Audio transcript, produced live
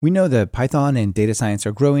We know that Python and data science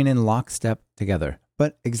are growing in lockstep together,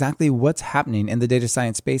 but exactly what's happening in the data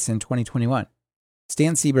science space in 2021?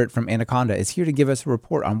 Stan Siebert from Anaconda is here to give us a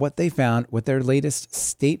report on what they found with their latest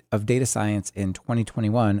State of Data Science in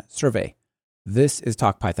 2021 survey. This is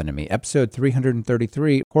Talk Python to Me, episode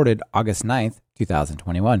 333, recorded August 9th,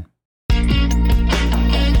 2021.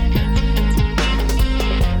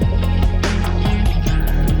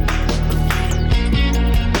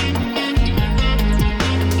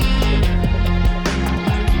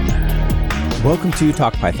 Welcome to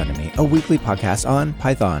Talk Python to Me, a weekly podcast on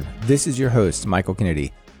Python. This is your host, Michael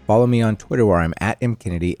Kennedy. Follow me on Twitter where I'm at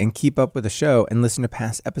mkennedy and keep up with the show and listen to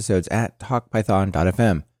past episodes at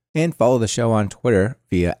talkpython.fm. And follow the show on Twitter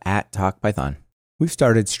via @TalkPython. We've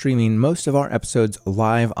started streaming most of our episodes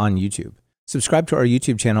live on YouTube. Subscribe to our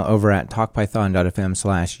YouTube channel over at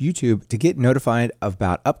talkpython.fm/YouTube to get notified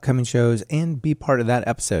about upcoming shows and be part of that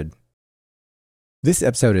episode. This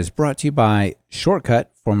episode is brought to you by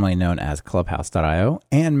Shortcut, formerly known as Clubhouse.io,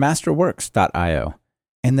 and Masterworks.io.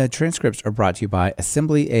 And the transcripts are brought to you by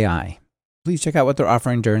Assembly AI. Please check out what they're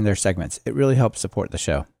offering during their segments. It really helps support the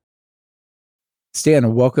show.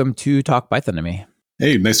 Stan, welcome to Talk Python to Me.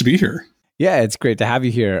 Hey, nice to be here. Yeah, it's great to have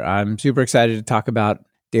you here. I'm super excited to talk about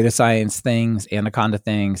data science things, Anaconda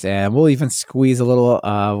things, and we'll even squeeze a little,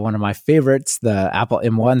 one of my favorites, the Apple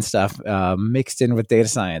M1 stuff, mixed in with data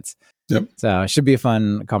science. Yep. So it should be a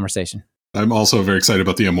fun conversation. I'm also very excited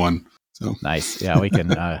about the M1. So nice. Yeah, we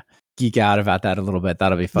can geek out about that a little bit.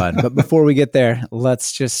 That'll be fun. But before we get there,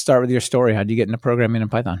 let's just start with your story. How did you get into programming in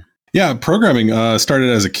Python? Yeah, programming started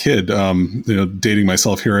as a kid. Dating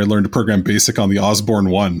myself here, I learned to program BASIC on the Osborne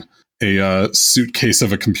 1, a suitcase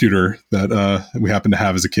of a computer that we happened to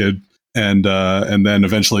have as a kid. And then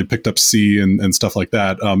eventually picked up C and stuff like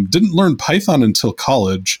that. Didn't learn Python until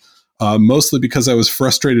college. Mostly because I was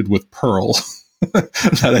frustrated with Perl,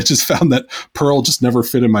 that I just found that Perl just never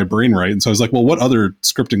fit in my brain right. And so I was like, well, what other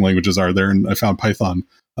scripting languages are there? And I found Python.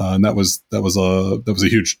 And that was a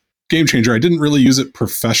huge game changer. I didn't really use it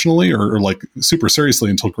professionally or like super seriously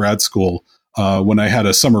until grad school, when I had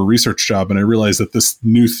a summer research job and I realized that this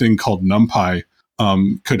new thing called NumPy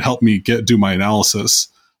could help me do my analysis.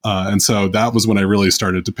 And so that was when I really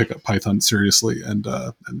started to pick up Python seriously. And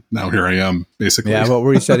now here I am, basically. Yeah, what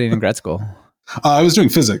were you studying in grad school? I was doing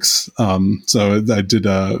physics. So I did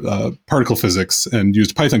particle physics and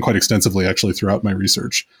used Python quite extensively, actually, throughout my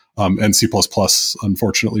research. And C++,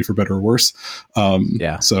 unfortunately, for better or worse. But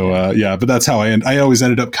that's how I always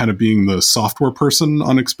ended up kind of being the software person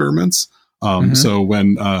on experiments. So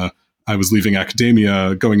when I was leaving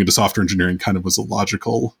academia, going into software engineering kind of was a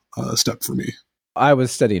logical step for me. I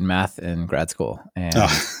was studying math in grad school and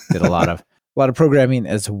did a lot of programming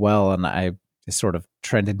as well. And I just sort of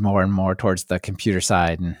trended more and more towards the computer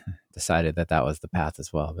side and decided that was the path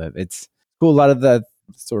as well. But it's cool. A lot of the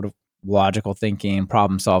sort of logical thinking,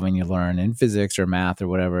 problem solving you learn in physics or math or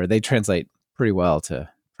whatever, they translate pretty well to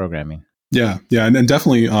programming. Yeah. And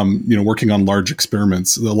definitely, working on large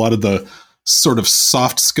experiments, a lot of the sort of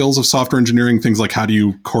soft skills of software engineering, things like how do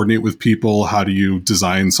you coordinate with people, how do you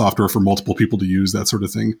design software for multiple people to use, that sort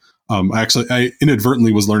of thing. I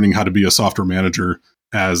inadvertently was learning how to be a software manager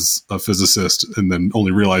as a physicist, and then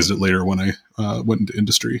only realized it later when I went into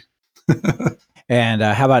industry. And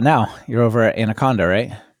how about now? You're over at Anaconda,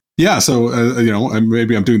 right? Yeah, so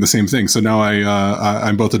maybe I'm doing the same thing. So now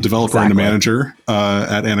I'm both a developer and a manager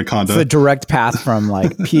at Anaconda. It's a direct path from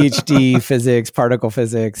like PhD physics, particle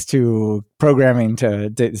physics, to programming to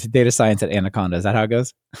data science at Anaconda. Is that how it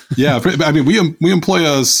goes? Yeah, I mean we employ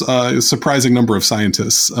a surprising number of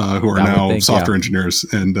scientists who are now software engineers,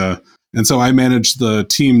 and so I manage the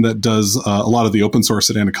team that does a lot of the open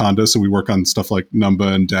source at Anaconda. So we work on stuff like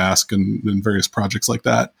Numba and Dask and various projects like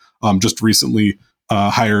that. Just recently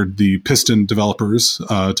hired the Piston developers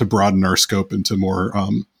to broaden our scope into more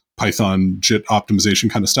Python JIT optimization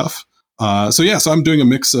kind of stuff. So I'm doing a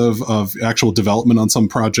mix of actual development on some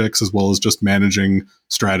projects as well as just managing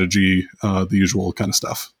strategy, the usual kind of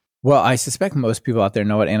stuff. Well, I suspect most people out there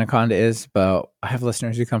know what Anaconda is, but I have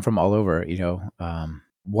listeners who come from all over.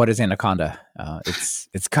 What is Anaconda?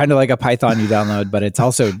 It's kind of like a Python you download, but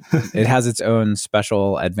it has its own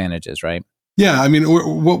special advantages, right? Yeah, I mean,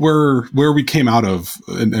 where we came out of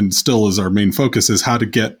and still is our main focus is how to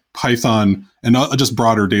get Python and not just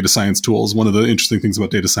broader data science tools. One of the interesting things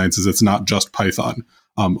about data science is it's not just Python.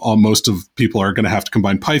 Most of people are going to have to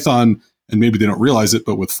combine Python, and maybe they don't realize it,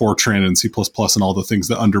 but with Fortran and C++ and all the things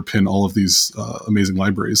that underpin all of these amazing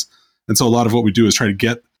libraries. And so a lot of what we do is try to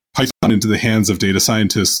get Python into the hands of data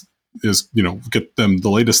scientists, is get them the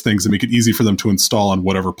latest things and make it easy for them to install on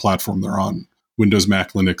whatever platform they're on. Windows,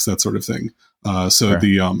 Mac, Linux, that sort of thing. So Sure.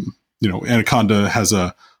 the Anaconda has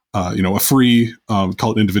a free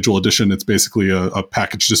called individual edition. It's basically a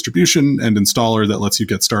package distribution and installer that lets you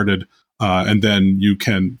get started. And then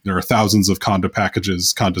there are thousands of Conda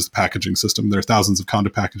packages. Conda's the packaging system. There are thousands of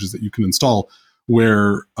Conda packages that you can install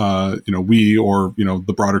where, we or,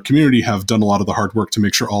 the broader community have done a lot of the hard work to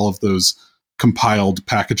make sure all of those compiled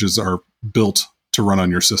packages are built to run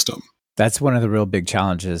on your system. That's one of the real big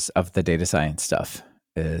challenges of the data science stuff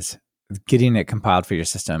is getting it compiled for your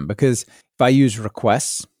system. Because if I use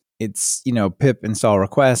requests, it's, pip install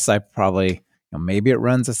requests. I probably, maybe it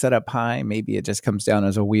runs a setup high. Maybe it just comes down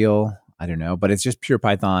as a wheel. I don't know, but it's just pure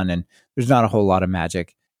Python and there's not a whole lot of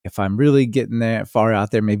magic. If I'm really getting there far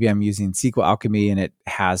out there, maybe I'm using SQL Alchemy and it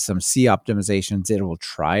has some C optimizations. It will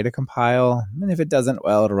try to compile. And if it doesn't,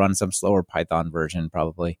 well, it'll run some slower Python version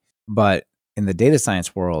probably. But in the data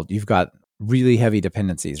science world, you've got really heavy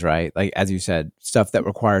dependencies, right? Like, as you said, stuff that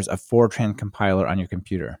requires a Fortran compiler on your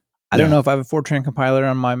computer. I don't know if I have a Fortran compiler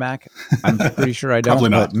on my Mac. I'm pretty sure I don't, Probably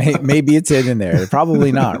not. But maybe it's in there.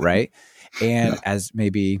 Probably not, right? And as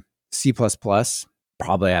maybe C++,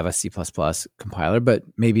 probably have a C++ compiler, but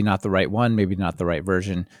maybe not the right one, maybe not the right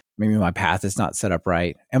version. Maybe my path is not set up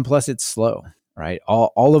right. And plus it's slow, right?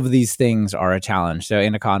 All of these things are a challenge. So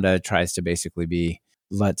Anaconda tries to basically be,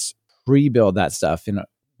 let's pre-build that stuff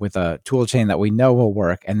with a tool chain that we know will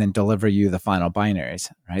work and then deliver you the final binaries,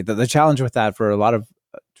 right? The challenge with that for a lot of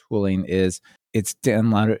tooling is it's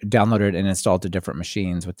downloaded and installed to different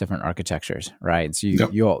machines with different architectures, right? So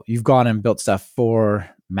you've gone and built stuff for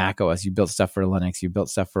Mac OS, you built stuff for Linux, you built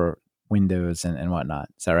stuff for Windows and whatnot.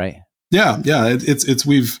 Is that right? Yeah.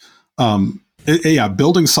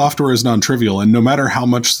 Building software is non-trivial, and no matter how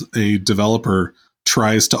much a developer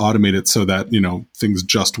tries to automate it so that things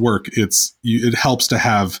just work, it helps to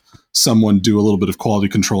have someone do a little bit of quality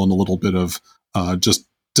control and a little bit of just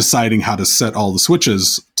deciding how to set all the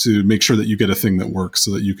switches to make sure that you get a thing that works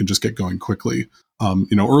so that you can just get going quickly.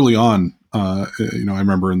 Early on, I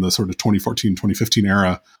remember in the sort of 2014, 2015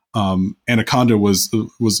 era, Anaconda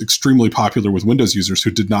was extremely popular with Windows users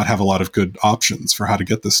who did not have a lot of good options for how to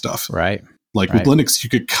get this stuff. Right. With Linux, you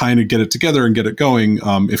could kind of get it together and get it going.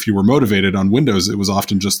 If you were motivated. On Windows, it was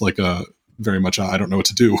often just like very much I don't know what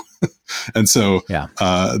to do. And so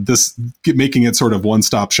making it sort of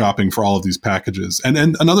one-stop shopping for all of these packages. And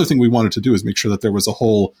another thing we wanted to do is make sure that there was a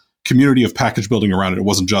whole community of package building around it. It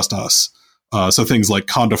wasn't just us. So things like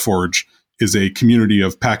CondaForge is a community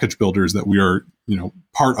of package builders that we are,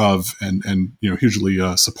 part of and hugely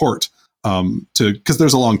support. Because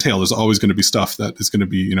there's a long tail. There's always going to be stuff that is going to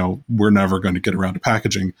be, we're never going to get around to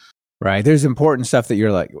packaging. Right. There's important stuff that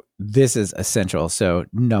you're like, this is essential. So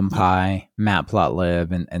NumPy,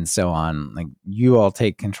 Matplotlib, and so on. Like you all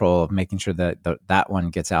take control of making sure that that one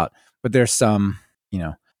gets out. But there's some,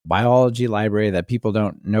 biology library that people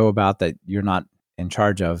don't know about that you're not in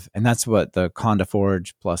charge of. And that's what the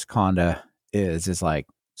CondaForge plus Conda is like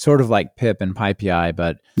sort of like pip and PyPI,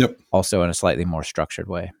 but also in a slightly more structured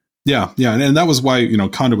way. Yeah. And that was why,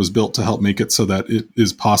 Conda was built to help make it so that it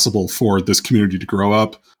is possible for this community to grow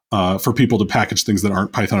up. For people to package things that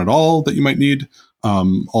aren't Python at all that you might need,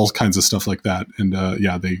 all kinds of stuff like that. And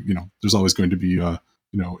there's always going to be,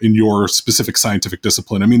 in your specific scientific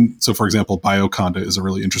discipline. I mean, so for example, BioConda is a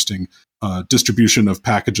really interesting distribution of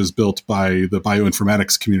packages built by the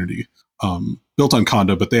bioinformatics community, built on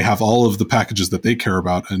Conda, but they have all of the packages that they care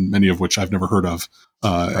about, and many of which I've never heard of,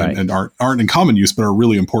 and aren't in common use, but are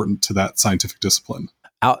really important to that scientific discipline.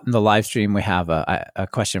 Out in the live stream, we have a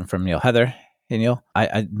question from Neil Heather. Hey, Neil,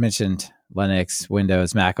 I mentioned Linux,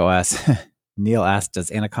 Windows, Mac OS. Neil asked, does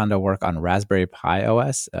Anaconda work on Raspberry Pi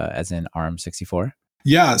OS, as in ARM64?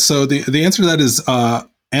 Yeah, so the answer to that is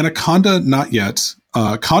Anaconda, not yet.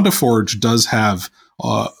 CondaForge does have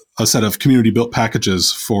a set of community-built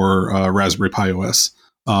packages for Raspberry Pi OS.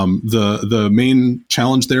 The main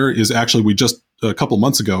challenge there is actually we just, a couple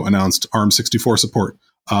months ago, announced ARM64 support.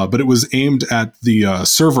 But it was aimed at the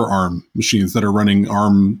server ARM machines that are running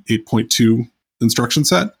ARM 8.2 instruction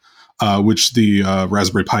set, which the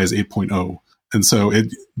Raspberry Pi is 8.0. And so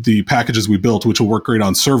the packages we built, which will work great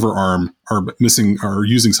on server ARM, are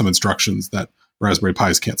using some instructions that Raspberry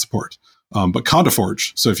Pis can't support. But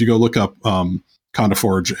CondaForge, so if you go look up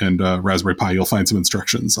CondaForge and Raspberry Pi, you'll find some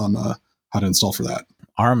instructions on how to install for that.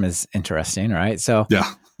 ARM is interesting, right? So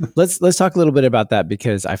yeah, let's talk a little bit about that,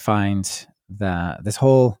 because I find that this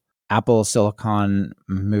whole Apple Silicon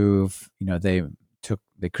move, they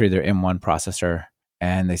created their M1 processor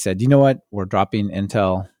and they said, you know what, we're dropping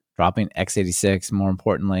Intel, dropping x86 more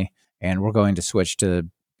importantly, and we're going to switch to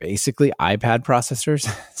basically iPad processors,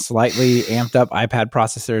 slightly amped up iPad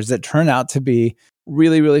processors that turn out to be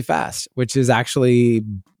really, really fast, which is actually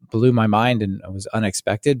blew my mind and was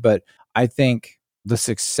unexpected. But I think the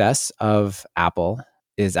success of Apple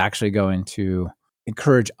is actually going to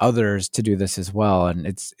encourage others to do this as well. And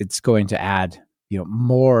it's going to add,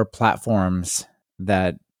 more platforms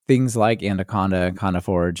that things like Anaconda and Conda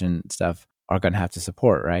Forge and stuff are going to have to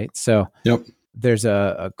support, right? So Yep. there's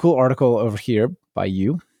a cool article over here by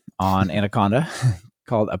you on Anaconda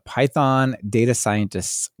called A Python Data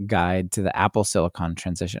Scientist's Guide to the Apple Silicon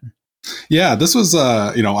Transition. Yeah, this was,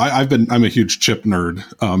 I'm a huge chip nerd,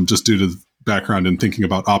 just due to the background in thinking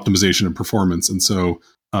about optimization and performance. And so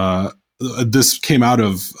this came out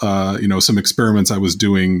of, some experiments I was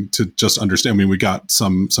doing to just understand. I mean, we got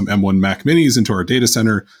some M1 Mac minis into our data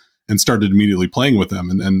center and started immediately playing with them.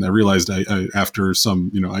 And I realized after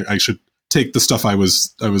some, I should take the stuff I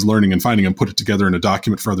was learning and finding and put it together in a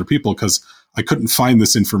document for other people, because I couldn't find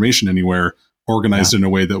this information anywhere organized in a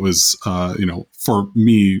way that was, for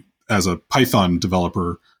me as a Python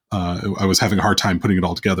developer, I was having a hard time putting it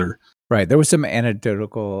all together. Right. There was some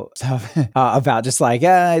anecdotal stuff about just like,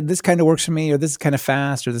 this kind of works for me, or this is kind of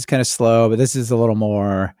fast, or this is kind of slow, but this is a little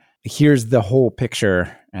more, here's the whole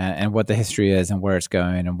picture and what the history is and where it's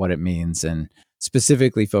going and what it means, and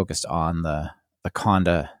specifically focused on the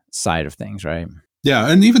Conda side of things, right?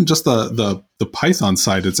 Yeah, and even just the Python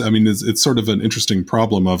side, it's sort of an interesting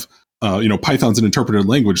problem of, Python's an interpreted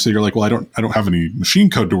language, so you're like, well, I don't have any machine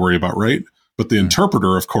code to worry about, right? But the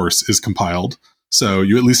interpreter, of course, is compiled, so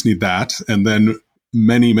you at least need that. And then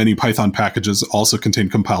many Python packages also contain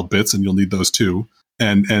compiled bits, and you'll need those too.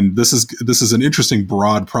 And this is an interesting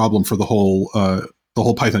broad problem for the whole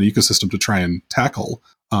Python ecosystem to try and tackle,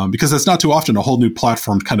 because it's not too often a whole new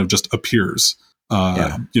platform kind of just appears.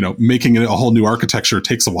 Making it a whole new architecture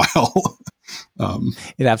takes a while.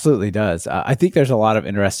 It absolutely does. I think there's a lot of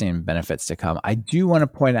interesting benefits to come. I do want to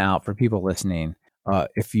point out for people listening,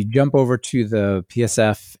 if you jump over to the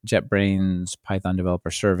PSF JetBrains Python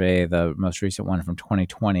Developer Survey, the most recent one from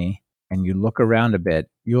 2020, and you look around a bit,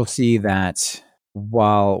 you'll see that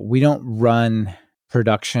while we don't run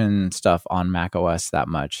production stuff on macOS that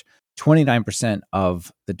much, 29%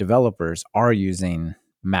 of the developers are using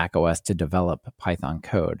macOS to develop Python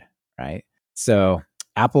code, right? So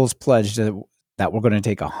Apple's pledged that we're going to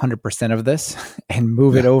take 100% of this and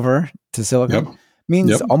move it over to Silicon.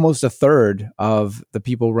 Means almost a third of the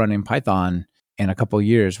people running Python in a couple of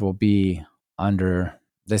years will be under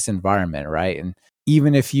this environment, right? And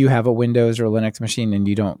even if you have a Windows or a Linux machine and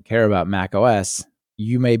you don't care about macOS,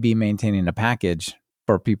 you may be maintaining a package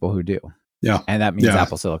for people who do. Yeah. And that means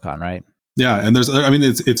Apple Silicon, right? Yeah, and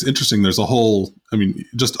it's interesting. There's a whole,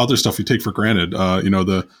 just other stuff we take for granted.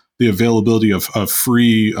 The availability of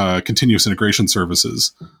free continuous integration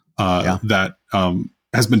services that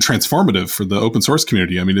has been transformative for the open source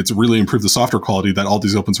community. It's really improved the software quality that all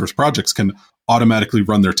these open source projects can automatically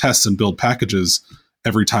run their tests and build packages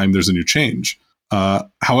every time there's a new change.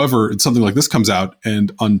 However, something like this comes out,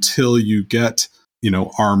 and until you get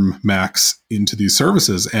ARM Macs into these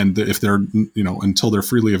services, and if they're until they're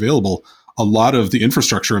freely available, a lot of the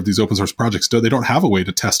infrastructure of these open source projects they don't have a way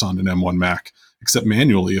to test on an M1 Mac except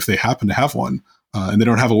manually if they happen to have one, and they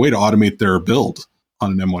don't have a way to automate their build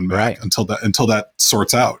on an M1 Mac until that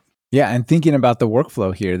sorts out. Yeah, and thinking about the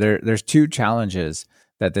workflow here, there's two challenges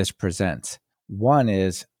that this presents. One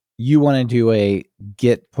is you want to do a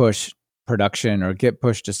git push production or git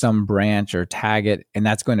push to some branch or tag it, and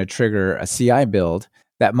that's going to trigger a CI build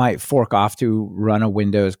that might fork off to run a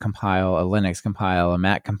Windows compile, a Linux compile, a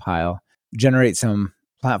Mac compile, generate some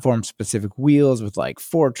platform-specific wheels with like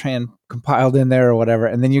Fortran compiled in there or whatever,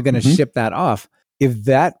 and then you're going to ship that off. If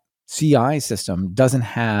that CI system doesn't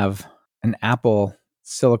have an Apple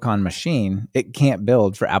Silicon machine, it can't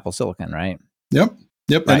build for Apple Silicon, right? Yep.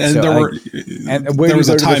 Right, and there was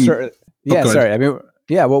a time.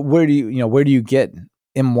 Well, where do you get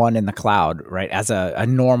M1 in the cloud, right? As a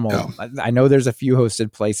normal, I know there's a few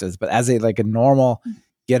hosted places, but as a normal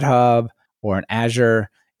GitHub or an Azure,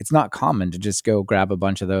 it's not common to just go grab a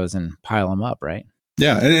bunch of those and pile them up, right?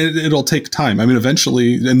 Yeah, and it'll take time.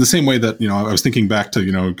 Eventually, in the same way that, I was thinking back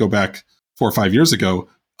to, go back 4 or 5 years ago,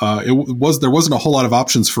 there wasn't a whole lot of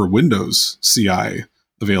options for Windows CI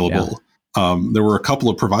available. Yeah. There were a couple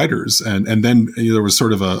of providers, and then there was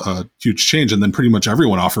sort of a huge change, and then pretty much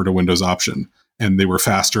everyone offered a Windows option, and they were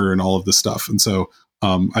faster and all of this stuff. And so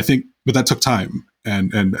I think, but that took time,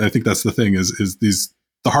 and I think that's the thing is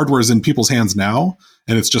the hardware is in people's hands now,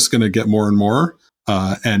 and it's just going to get more and more.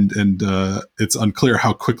 And it's unclear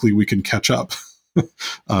how quickly we can catch up.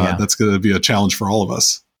 That's going to be a challenge for all of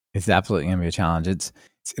us. It's absolutely going to be a challenge. It's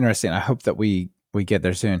interesting. I hope that we we get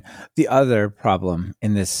there soon. The other problem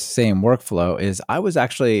in this same workflow is I was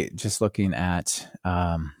actually just looking at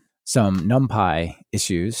some NumPy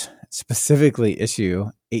issues, specifically issue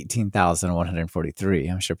 18,143.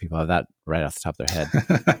 I'm sure people have that right off the top of their head.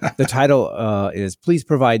 The title is Please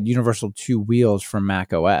Provide Universal 2 Wheels for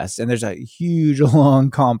Mac OS. And there's a huge,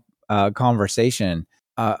 long conversation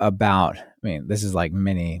about, I mean, this is like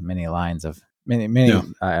many lines of many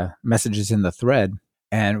messages in the thread.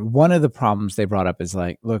 And one of the problems they brought up is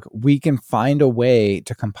like, look, we can find a way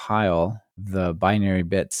to compile the binary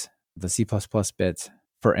bits, the C++ bits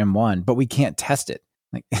for M1, but we can't test it.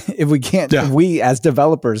 Like if we can't, if we as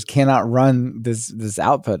developers cannot run this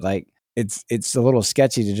output, like it's a little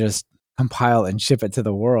sketchy to just compile and ship it to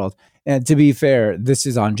the world. And to be fair, this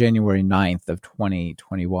is on January 9th of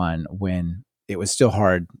 2021 when it was still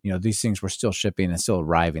hard. You know, these things were still shipping and still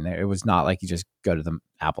arriving there. It was not like you just go to the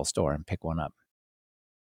Apple store and pick one up.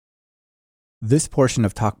 This portion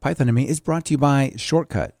of Talk Python to Me is brought to you by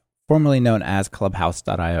Shortcut, formerly known as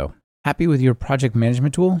Clubhouse.io. Happy with your project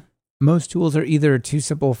management tool? Most tools are either too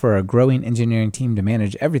simple for a growing engineering team to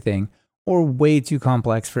manage everything, or way too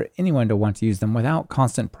complex for anyone to want to use them without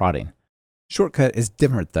constant prodding. Shortcut is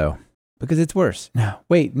different though, because it's worse.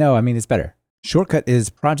 It's better. Shortcut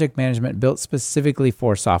is project management built specifically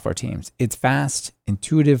for software teams. It's fast,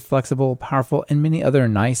 intuitive, flexible, powerful, and many other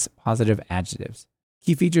nice, positive adjectives.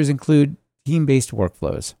 Key features include team-based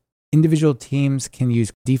workflows. Individual teams can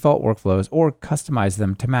use default workflows or customize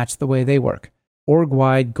them to match the way they work.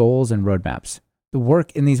 Org-wide goals and roadmaps. The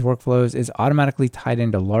work in these workflows is automatically tied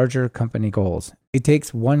into larger company goals. It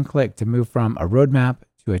takes one click to move from a roadmap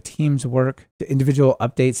to a team's work to individual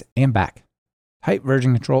updates and back. Tight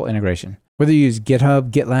version control integration. Whether you use GitHub,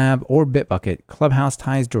 GitLab, or Bitbucket, Clubhouse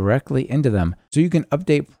ties directly into them so you can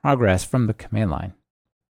update progress from the command line.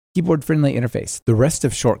 Keyboard-friendly interface. The rest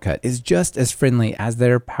of Shortcut is just as friendly as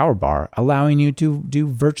their power bar, allowing you to do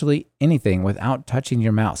virtually anything without touching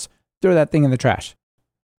your mouse. Throw that thing in the trash.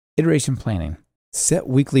 Iteration planning. Set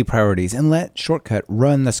weekly priorities and let Shortcut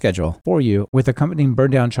run the schedule for you with accompanying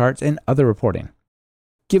burn down charts and other reporting.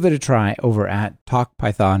 Give it a try over at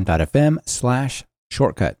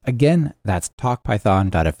talkpython.fm/shortcut. Again, that's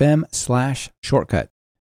talkpython.fm/shortcut.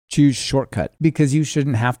 Choose Shortcut because you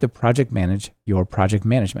shouldn't have to project manage your project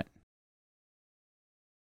management.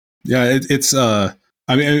 Yeah, it's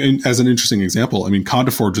as an interesting example,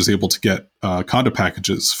 Conda Forge was able to get Conda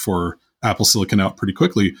packages for Apple Silicon out pretty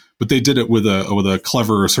quickly, but they did it with a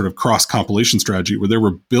clever sort of cross compilation strategy where they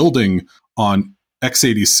were building on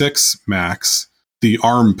x86 Macs the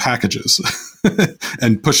ARM packages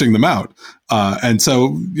and pushing them out. And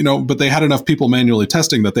so, but they had enough people manually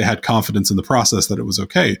testing that they had confidence in the process that it was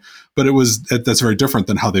okay. But that's very different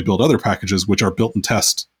than how they build other packages, which are built and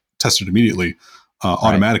tested immediately,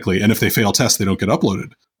 automatically. Right. And if they fail test, they don't get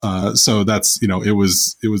uploaded. So that's,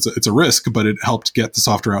 it's a risk, but it helped get the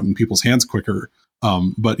software out in people's hands quicker.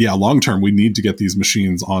 But yeah, long-term, we need to get these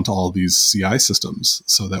machines onto all these CI systems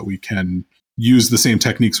so that we can use the same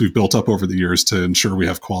techniques we've built up over the years to ensure we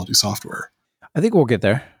have quality software. I think we'll get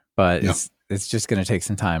there, but it's just going to take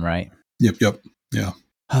some time, right? Yep. Yeah.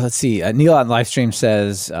 Let's see. Neil on Livestream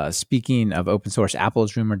says, speaking of open source, Apple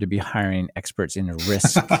is rumored to be hiring experts in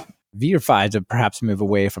Risk v5 to perhaps move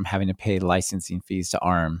away from having to pay licensing fees to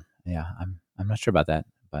ARM. Yeah, I'm not sure about that,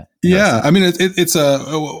 but yeah, it's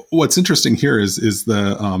what's interesting here is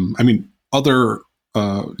the other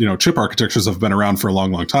chip architectures have been around for a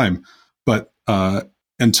long time, but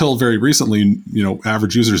until very recently,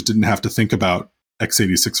 average users didn't have to think about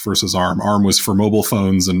x86 versus ARM. ARM was for mobile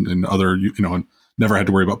phones and other, and never had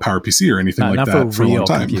to worry about PowerPC or anything like that for a long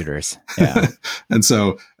time. Computers. Yeah. And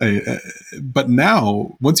so, but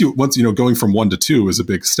now once going from 1 to 2 is a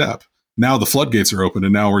big step. Now the floodgates are open,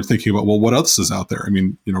 and now we're thinking about, well, what else is out there?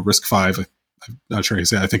 RISC-V. I'm not sure how you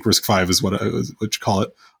say it. I think RISC-V is what you call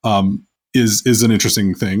it. Is an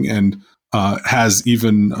interesting thing, and has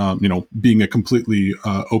even being a completely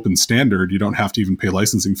open standard, you don't have to even pay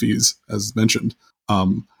licensing fees, as mentioned.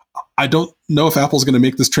 I don't know if Apple's going to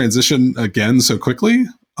make this transition again so quickly,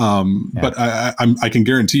 but I can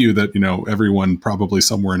guarantee you that everyone probably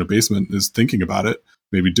somewhere in a basement is thinking about it,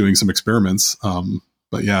 maybe doing some experiments.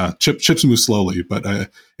 But yeah, chips move slowly, but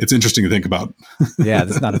it's interesting to think about. Yeah,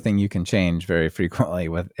 that's not a thing you can change very frequently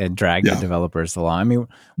and drag the developers along.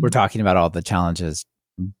 We're talking about all the challenges,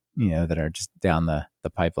 that are just down the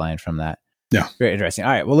pipeline from that. Yeah, very interesting.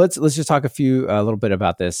 All right, well, let's just talk a little bit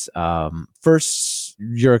about this. First,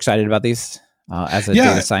 you're excited about these as a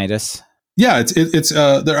data scientist. Yeah, it's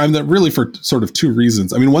I'm really for sort of two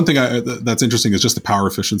reasons. One thing that's interesting is just the power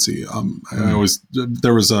efficiency. There was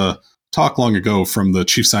talk long ago from the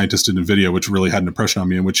chief scientist at NVIDIA, which really had an impression on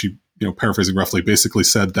me, in which he, paraphrasing roughly, basically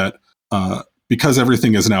said that because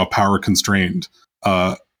everything is now power constrained,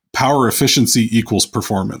 power efficiency equals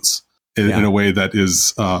performance in a way that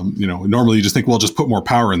is, normally you just think, well, just put more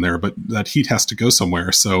power in there, but that heat has to go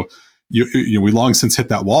somewhere. So we long since hit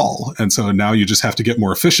that wall. And so now you just have to get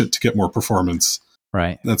more efficient to get more performance.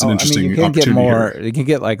 Right. That's an interesting you can opportunity get here. You can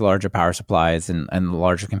get like larger power supplies and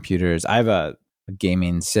larger computers. I have a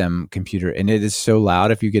gaming sim computer, and it is so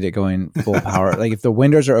loud if you get it going full power. Like if the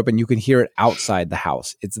windows are open, you can hear it outside the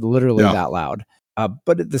house. It's literally that loud.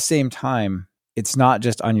 But at the same time, it's not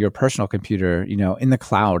just on your personal computer, in the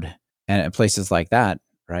cloud and places like that,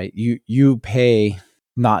 right? You pay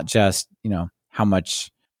not just, how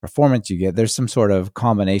much performance you get. There's some sort of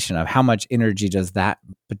combination of how much energy does that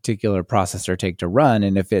particular processor take to run.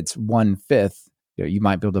 And if it's 1/5, you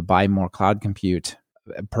might be able to buy more cloud compute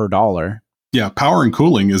per dollar. Yeah, power and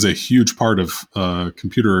cooling is a huge part of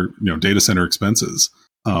computer, data center expenses.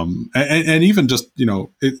 And even just,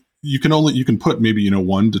 you can put maybe,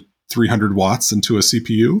 1 to 300 watts into a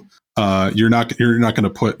CPU. You're not going to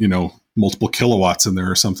put, multiple kilowatts in there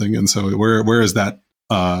or something. And so where is that?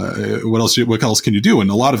 What else can you do? And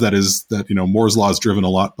a lot of that is that, Moore's law is driven a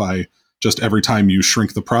lot by just every time you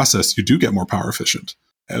shrink the process, you do get more power efficient.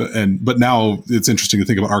 But now it's interesting to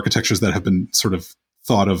think about architectures that have been sort of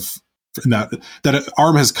thought of that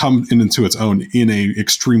ARM has come into its own in a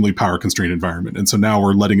extremely power constrained environment. And so now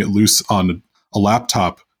we're letting it loose on a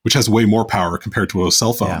laptop, which has way more power compared to a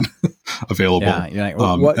cell phone available. Yeah, you're like,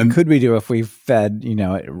 what could we do if we fed,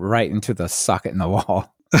 it right into the socket in the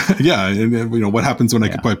wall? Yeah, and what happens when I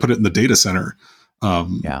put it in the data center?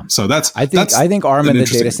 So I think ARM in the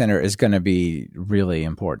data center is going to be really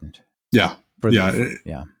important. Yeah,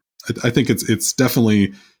 I think it's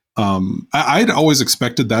definitely. I'd always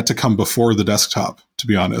expected that to come before the desktop. To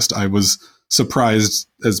be honest, I was surprised,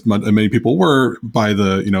 as many people were, by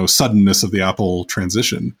the suddenness of the Apple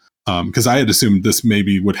transition, because I had assumed this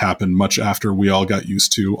maybe would happen much after we all got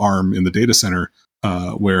used to ARM in the data center.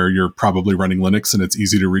 Where you're probably running Linux and it's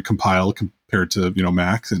easy to recompile compared to,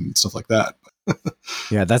 Mac and stuff like that.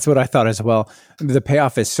 Yeah, that's what I thought as well. The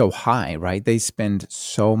payoff is so high, right? They spend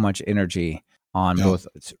so much energy on both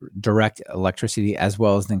direct electricity as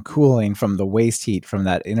well as then cooling from the waste heat from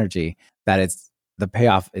that energy, that the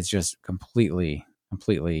payoff is just completely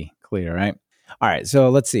clear, right? All right, so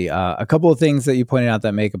let's see. A couple of things that you pointed out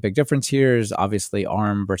that make a big difference here is obviously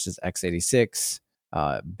ARM versus x86.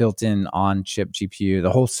 Built-in on-chip GPU,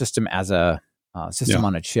 the whole system as a system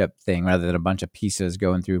on a chip thing rather than a bunch of pieces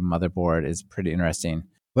going through motherboard is pretty interesting.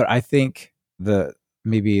 But I think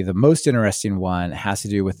maybe the most interesting one has to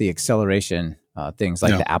do with the acceleration, things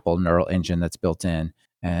like the Apple Neural Engine that's built in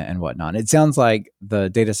and whatnot. It sounds like the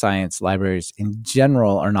data science libraries in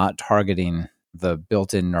general are not targeting the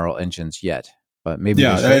built-in neural engines yet. But maybe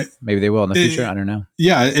maybe they will in the future. I don't know.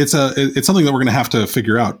 Yeah, it's something that we're going to have to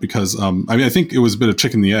figure out because I think it was a bit of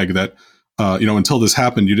chicken and the egg that until this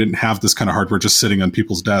happened, you didn't have this kind of hardware just sitting on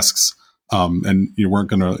people's desks, and you weren't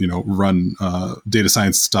going to run data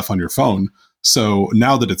science stuff on your phone. So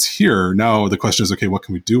now that it's here, now the question is, okay, what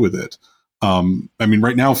can we do with it?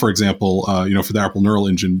 Right now, for example, for the Apple Neural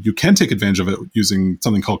Engine, you can take advantage of it using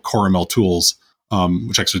something called CoreML Tools,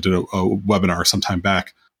 which actually did a webinar some time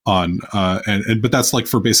back. But that's like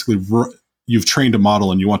for basically you've trained a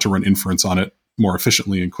model and you want to run inference on it more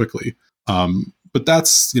efficiently and quickly. But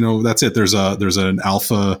that's it. There's an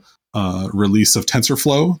alpha release of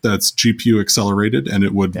TensorFlow that's GPU accelerated, and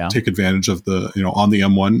it would take advantage of the on the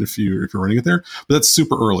M1 if you're running it there. But that's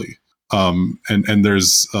super early, and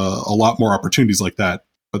there's a lot more opportunities like that.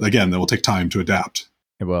 But again, that will take time to adapt.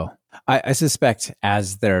 It will. I suspect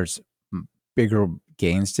as there's bigger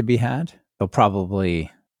gains to be had, they'll probably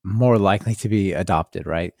more likely to be adopted,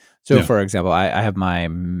 right? So for example, I have my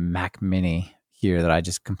Mac Mini here that I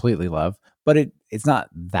just completely love, but it's not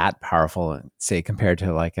that powerful, say, compared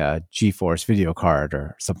to like a GeForce video card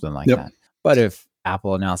or something like that. But if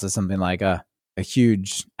Apple announces something like a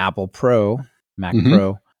huge Apple Pro, Mac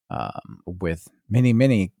Pro, with many,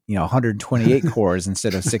 128 cores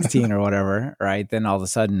instead of 16 or whatever, right? Then all of a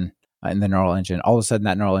sudden, in the neural engine,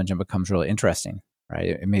 that neural engine becomes really interesting,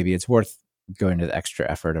 right? Maybe it's worth going to the extra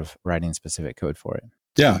effort of writing specific code for it.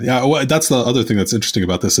 Yeah. Well, that's the other thing that's interesting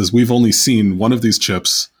about this is we've only seen one of these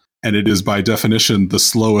chips, and it is by definition the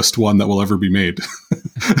slowest one that will ever be made.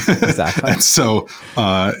 Exactly. And so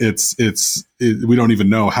we don't even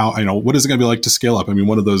know how. What is it going to be like to scale up?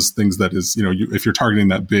 One of those things that is if you're targeting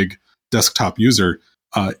that big desktop user,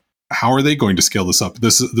 how are they going to scale this up?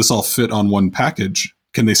 This all fit on one package.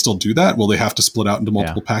 Can they still do that? Will they have to split out into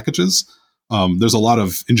multiple packages? there's a lot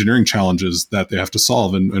of engineering challenges that they have to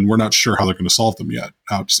solve, and we're not sure how they're going to solve them yet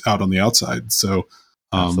out on the outside. So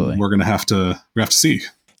we're going to have to see.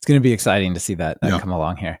 It's going to be exciting to see that come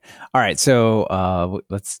along here. All right, so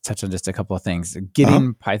let's touch on just a couple of things.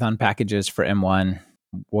 Getting Python packages for M1.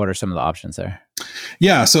 What are some of the options there?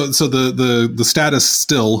 Yeah, so the status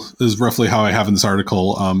still is roughly how I have in this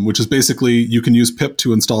article, which is basically you can use pip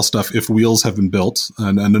to install stuff if wheels have been built,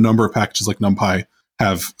 and a number of packages like NumPy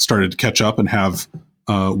have started to catch up and have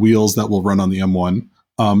wheels that will run on the M1.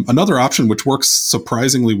 Another option, which works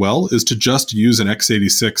surprisingly well, is to just use an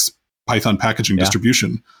x86 Python packaging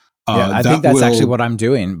distribution. I think that's actually what I'm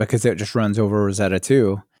doing, because it just runs over Rosetta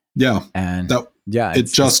 2. Yeah, and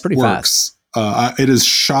it just pretty works. Fast. It is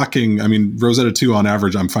shocking. I mean, Rosetta 2 on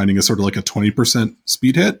average, I'm finding is sort of like a 20%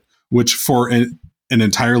 speed hit, which for an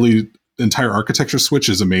entire architecture switch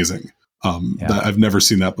is amazing. I've never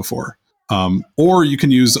seen that before. Or you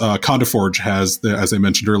can use CondaForge has, as I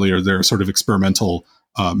mentioned earlier, their sort of experimental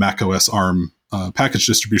macOS ARM package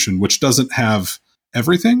distribution, which doesn't have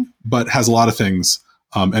everything, but has a lot of things,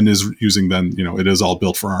 and is using then, it is all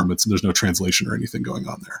built for ARM. There's no translation or anything going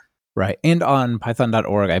on there. Right. And on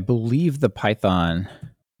python.org, I believe the Python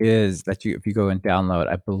is that if you go and download,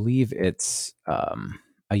 I believe it's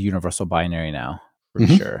a universal binary now, for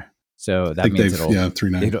sure. So that means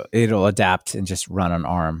it'll adapt and just run on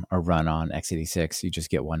ARM or run on x86. You just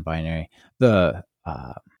get one binary. The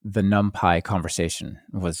NumPy conversation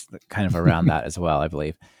was kind of around that as well, I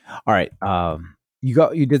believe. All right.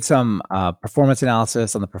 You did some performance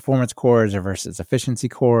analysis on the performance cores versus efficiency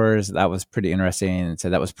cores. That was pretty interesting. And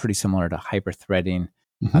so that was pretty similar to hyper-threading.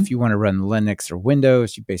 If you want to run Linux or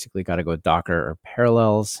Windows, you basically got to go with Docker or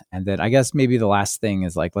Parallels. And then I guess maybe the last thing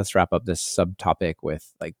is let's wrap up this subtopic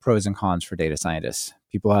with pros and cons for data scientists.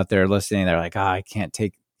 People out there listening, they're like, I can't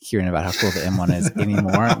take hearing about how cool the M1 is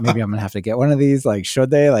anymore. Maybe I'm going to have to get one of these.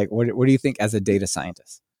 Should they? What do you think as a data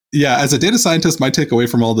scientist? Yeah, as a data scientist, my takeaway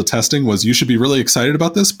from all the testing was you should be really excited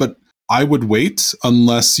about this, but I would wait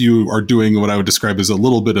unless you are doing what I would describe as a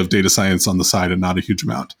little bit of data science on the side and not a huge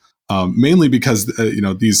amount. Mainly because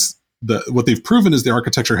what they've proven is the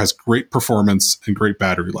architecture has great performance and great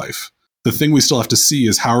battery life. The thing we still have to see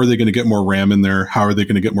is how are they going to get more RAM in there? How are they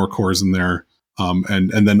going to get more cores in there?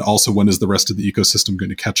 And then also when is the rest of the ecosystem going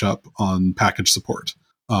to catch up on package support?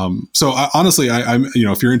 So honestly, I'm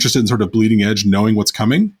if you're interested in sort of bleeding edge, knowing what's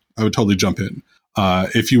coming, I would totally jump in.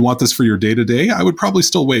 If you want this for your day-to-day, I would probably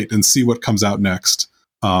still wait and see what comes out next,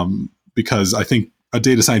 because I think a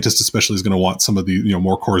data scientist especially is going to want some of the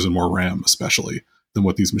more cores and more RAM, especially, than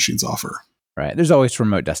what these machines offer. Right. There's always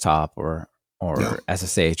remote desktop or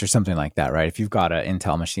SSH or something like that, right? If you've got an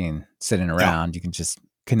Intel machine sitting around, you can just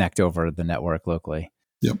connect over the network locally.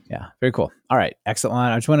 Yep. Yeah. Very cool. All right. Excellent.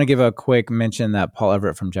 I just want to give a quick mention that Paul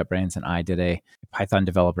Everett from JetBrains and I did a Python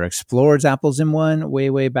developer explores Apple's M1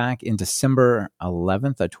 way back in December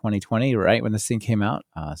 11th of 2020, right when this thing came out.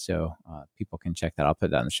 So people can check that. I'll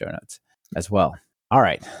put that in the show notes as well. All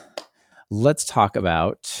right. Let's talk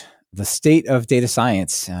about the state of data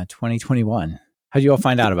science 2021. How did you all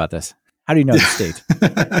find out about this? How do you know the state?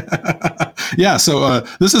 Yeah. So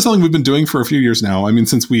this is something we've been doing for a few years now. I mean,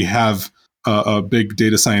 since we have a big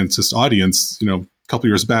data scientist audience, a couple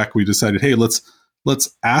years back, we decided, hey, let's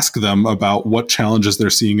ask them about what challenges they're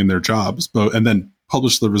seeing in their jobs, and then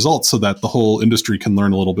publish the results so that the whole industry can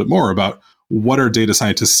learn a little bit more about what are data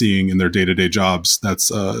scientists seeing in their day-to-day jobs that's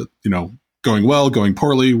going well, going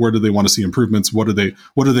poorly, where do they want to see improvements, what are they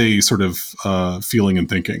sort of feeling and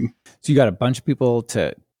thinking. So you got a bunch of people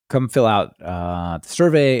to come fill out the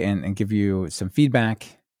survey and give you some feedback.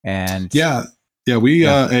 And we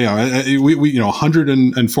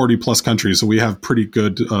 140 plus countries, so we have pretty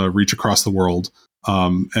good reach across the world.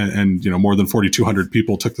 And more than 4,200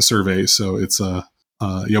 people took the survey, so it's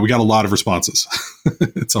we got a lot of responses.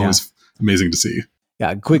 It's always amazing to see.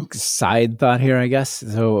 Yeah, quick side thought here, I guess.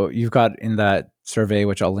 So you've got in that survey,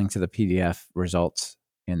 which I'll link to the PDF results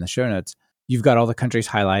in the show notes, you've got all the countries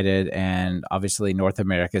highlighted, and obviously North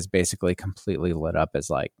America is basically completely lit up as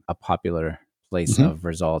a popular place of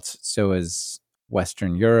results. So is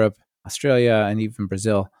Western Europe, Australia, and even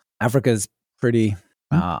Brazil. Africa's pretty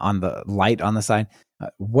on the side.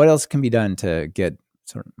 What else can be done to get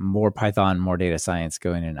sort of more Python, more data science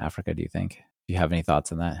going in Africa, do you think? Do you have any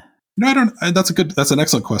thoughts on that? That's an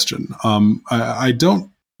excellent question. I don't,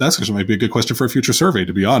 that's actually might be a good question for a future survey,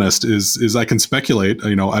 to be honest, is I can speculate,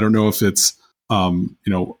 I don't know if it's,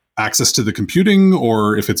 access to the computing,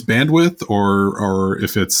 or if it's bandwidth, or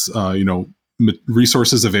if it's,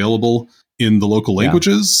 resources available in the local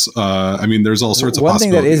languages. There's all sorts of possibilities. One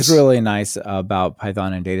thing that is really nice about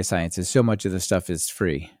Python and data science is so much of the stuff is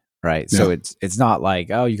free. right? Yeah. So it's not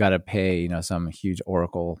like, oh, you got to pay, some huge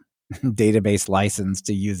Oracle database license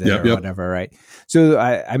to use it Yep. or whatever, right? So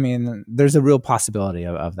I mean, there's a real possibility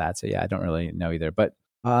of that. So yeah, I don't really know either. But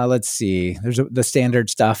let's see. There's the standard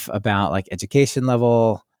stuff about like education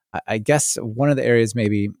level. I guess one of the areas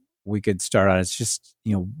maybe we could start on is just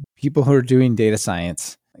people who are doing data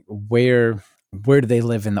science. Like where do they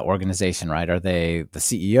live in the organization, right? Are they the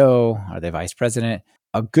CEO? Are they vice president?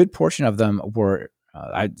 A good portion of them were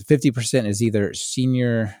 50% is either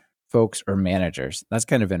senior folks or managers. That's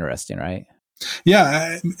kind of interesting, right?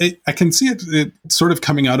 Yeah, I can see it sort of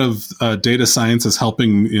coming out of data science as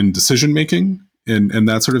helping in decision making and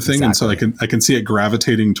that sort of thing. Exactly. And so I can see it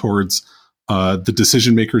gravitating towards the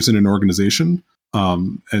decision makers in an organization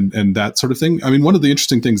and that sort of thing. I mean, one of the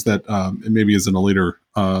interesting things that maybe is in a later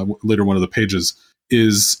one of the pages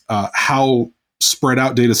is how spread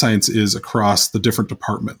out data science is across the different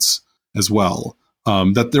departments as well.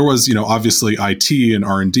 That there was, obviously IT and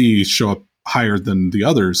R&D show up higher than the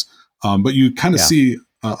others, but you kind of see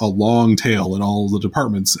a long tail in all the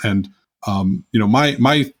departments. And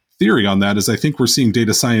my theory on that is I think we're seeing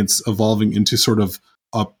data science evolving into sort of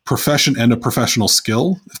a profession and a professional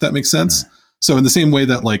skill, if that makes sense. Mm-hmm. So in the same way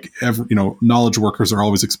that knowledge workers are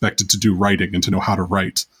always expected to do writing and to know how to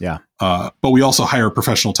write. Yeah. But we also hire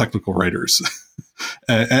professional technical writers.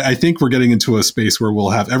 I think we're getting into a space where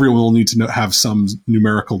everyone will need to have some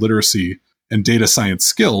numerical literacy and data science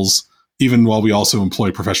skills, even while we also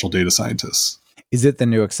employ professional data scientists. Is it the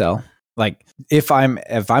new Excel? Like if I'm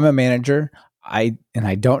a manager, I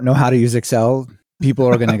don't know how to use Excel, people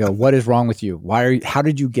are going to go, what is wrong with you? How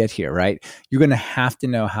did you get here? Right? You're going to have to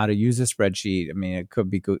know how to use a spreadsheet. I mean, it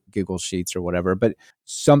could be Google Sheets or whatever, but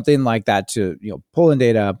something like that to, pull in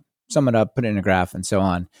data, sum it up, put it in a graph and so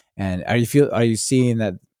on. And are you seeing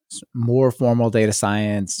that more formal data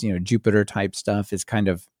science, Jupyter type stuff is kind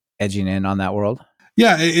of edging in on that world?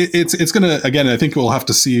 Yeah, it's going to, again, I think we'll have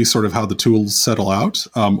to see sort of how the tools settle out.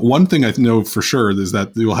 One thing I know for sure is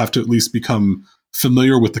that you'll have to at least become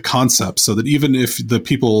familiar with the concepts so that even if the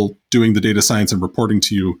people doing the data science and reporting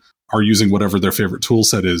to you are using whatever their favorite tool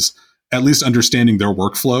set is, at least understanding their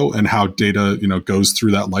workflow and how data, goes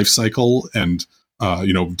through that life cycle and,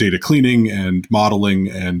 data cleaning and modeling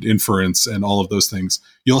and inference and all of those things.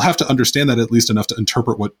 You'll have to understand that at least enough to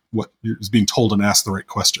interpret what is being told and ask the right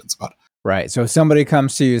questions about it. Right. So if somebody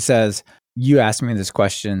comes to you and says, you asked me this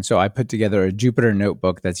question, so I put together a Jupyter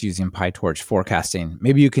notebook that's using PyTorch forecasting.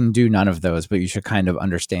 Maybe you can do none of those, but you should kind of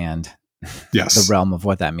understand the realm of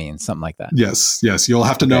what that means, something like that. Yes. You'll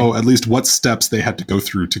have to know at least what steps they had to go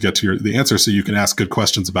through to get to the answer so you can ask good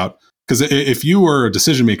questions about. Because if you were a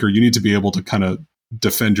decision maker, you need to be able to kind of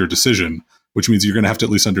defend your decision, which means you're going to have to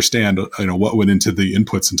at least understand what went into the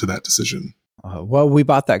inputs into that decision. Well, we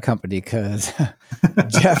bought that company because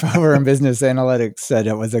Jeff over in Business Analytics said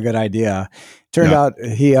it was a good idea. Turned out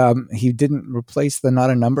he didn't replace the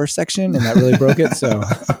not a number section, and that really broke it. So,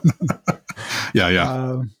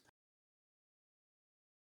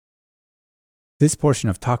 this portion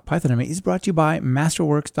of Talk Python is brought to you by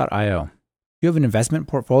Masterworks.io. If you have an investment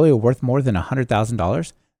portfolio worth more than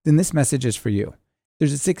 $100,000, then this message is for you.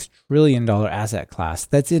 There's a $6 trillion asset class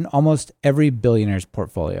that's in almost every billionaire's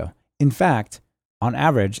portfolio. In fact, on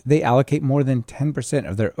average, they allocate more than 10%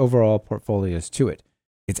 of their overall portfolios to it.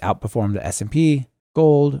 It's outperformed the S&P,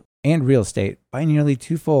 gold, and real estate by nearly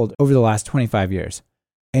twofold over the last 25 years.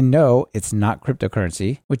 And no, it's not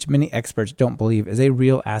cryptocurrency, which many experts don't believe is a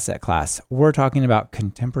real asset class. We're talking about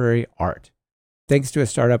contemporary art. Thanks to a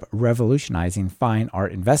startup revolutionizing fine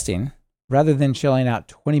art investing, rather than shelling out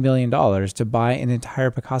 $20 million to buy an entire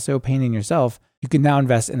Picasso painting yourself, you can now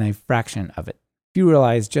invest in a fraction of it. You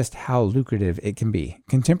realize just how lucrative it can be.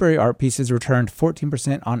 Contemporary art pieces returned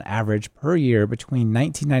 14% on average per year between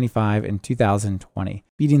 1995 and 2020,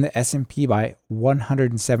 beating the S&P by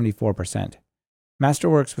 174%.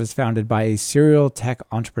 Masterworks was founded by a serial tech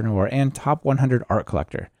entrepreneur and top 100 art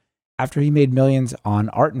collector. After he made millions on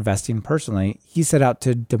art investing personally, he set out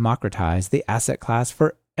to democratize the asset class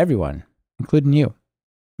for everyone, including you.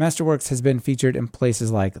 Masterworks has been featured in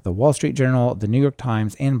places like the Wall Street Journal, the New York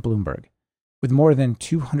Times, and Bloomberg. With more than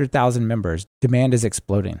 200,000 members, demand is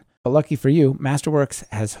exploding. But lucky for you, Masterworks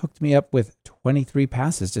has hooked me up with 23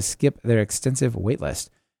 passes to skip their extensive waitlist.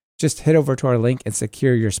 Just head over to our link and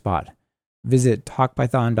secure your spot. Visit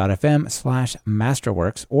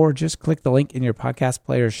talkpython.fm/masterworks or just click the link in your podcast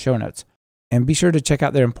player's show notes. And be sure to check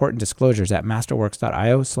out their important disclosures at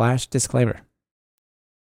masterworks.io/disclaimer.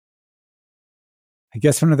 I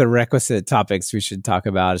guess one of the requisite topics we should talk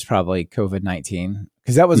about is probably COVID-19,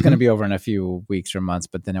 because that was going to be over in a few weeks or months,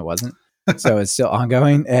 but then it wasn't. So it's still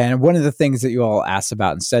ongoing. And one of the things that you all asked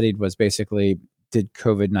about and studied was basically, did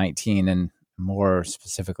COVID-19 and more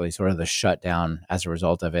specifically sort of the shutdown as a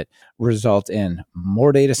result of it result in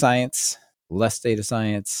more data science, less data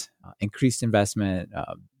science, increased investment,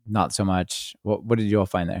 not so much? What did you all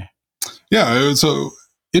find there? Yeah. So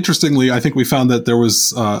interestingly, I think we found that there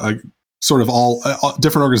was a sort of all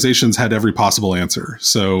different organizations had every possible answer.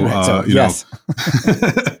 So, yes.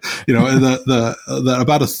 The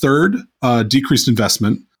about a third decreased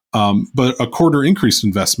investment, but a quarter increased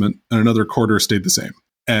investment, and another quarter stayed the same.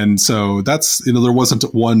 And so that's, there wasn't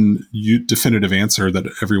one definitive answer that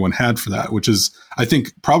everyone had for that, which is, I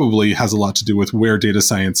think, probably has a lot to do with where data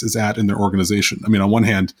science is at in their organization. I mean, on one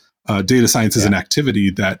hand, data science is an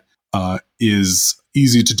activity that is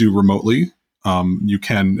easy to do remotely. You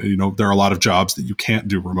can, there are a lot of jobs that you can't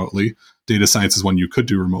do remotely. Data science is one you could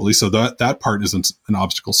do remotely. So that part isn't an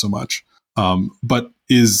obstacle so much. But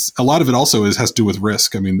a lot of it also has to do with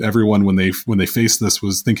risk. I mean, everyone, when they faced this,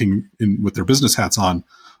 was thinking with their business hats on,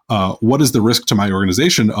 what is the risk to my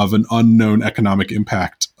organization of an unknown economic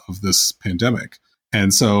impact of this pandemic?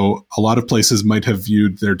 And so a lot of places might have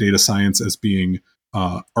viewed their data science as being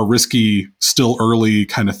a risky, still early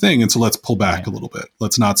kind of thing. And so let's pull back a little bit.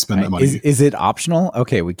 Let's not spend that money. Is it optional?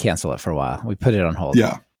 Okay, we cancel it for a while. We put it on hold.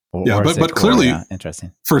 Yeah. But clearly,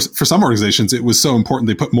 interesting. For some organizations, it was so important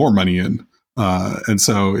they put more money in. And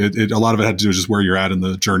so a lot of it had to do with just where you're at in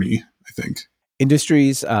the journey, I think.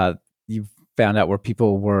 Industries, you found out where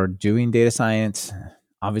people were doing data science,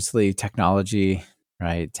 obviously technology,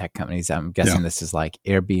 right? Tech companies. I'm guessing this is like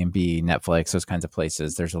Airbnb, Netflix, those kinds of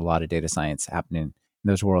places. There's a lot of data science happening in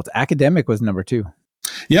those worlds. Academic was number 2.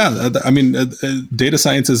 Yeah, I mean, data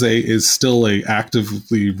science is still a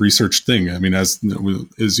actively researched thing. I mean, as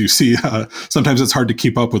you see, sometimes it's hard to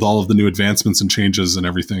keep up with all of the new advancements and changes and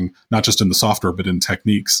everything, not just in the software, but in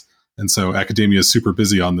techniques. And so academia is super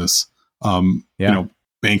busy on this.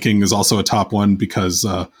 Banking is also a top one because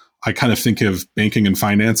I kind of think of banking and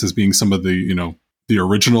finance as being some of the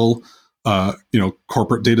original,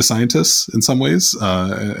 corporate data scientists in some ways.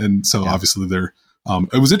 And so obviously they're,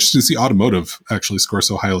 it was interesting to see automotive actually score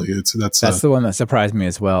so highly. That's the one that surprised me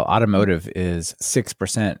as well. Automotive is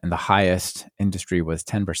 6%, and the highest industry was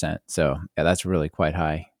 10%. So that's really quite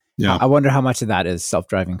high. Yeah, I wonder how much of that is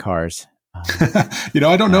self-driving cars. I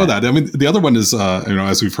don't know that. I mean, the other one is,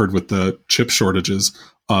 as we've heard with the chip shortages,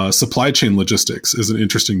 supply chain logistics is an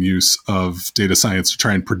interesting use of data science to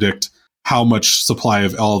try and predict how much supply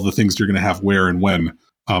of all of the things you're going to have where and when.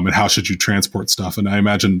 And how should you transport stuff? And I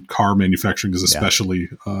imagine car manufacturing is especially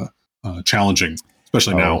challenging,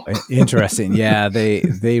 especially now. Interesting. Yeah,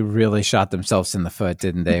 they really shot themselves in the foot,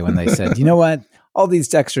 didn't they, when they said, you know what? All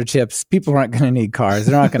these extra chips, people aren't going to need cars.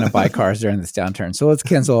 They're not going to buy cars during this downturn. So let's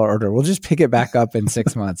cancel our order. We'll just pick it back up in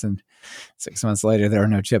 6 months. And 6 months later, there are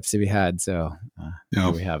no chips to be had. So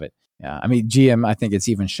here we have it. Yeah. I mean, GM, I think it's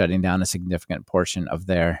even shutting down a significant portion of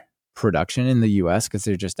their production in the US because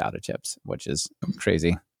they're just out of chips, which is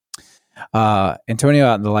crazy. Antonio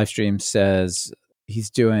out in the live stream says he's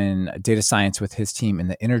doing data science with his team in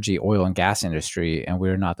the energy, oil, and gas industry, and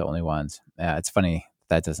we're not the only ones. It's funny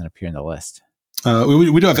that doesn't appear in the list.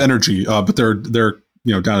 We do have energy, but they're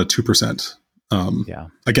down to 2%.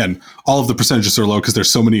 Again, all of the percentages are low because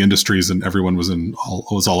there's so many industries and everyone was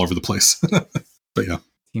all over the place. But yeah,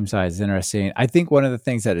 team size is interesting. I think one of the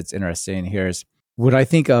things that it's interesting here is when I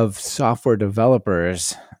think of software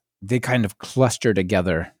developers, they kind of cluster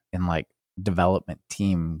together in like development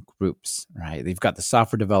team groups, right? They've got the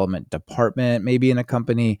software development department, maybe in a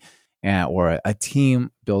company, or a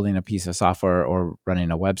team building a piece of software or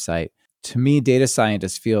running a website. To me, data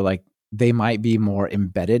scientists feel like they might be more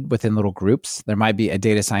embedded within little groups. There might be a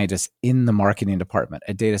data scientist in the marketing department,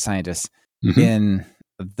 a data scientist in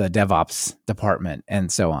the DevOps department,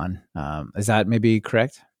 and so on. Is that maybe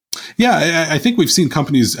correct? Yeah, I think we've seen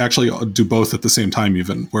companies actually do both at the same time,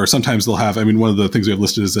 even where sometimes they'll have, one of the things we have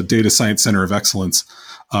listed is a data science center of excellence.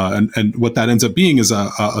 And what that ends up being is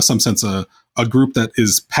some sense a group that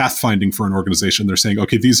is pathfinding for an organization. They're saying,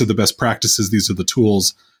 okay, these are the best practices. These are the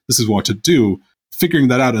tools. This is what to do, figuring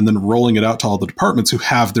that out and then rolling it out to all the departments who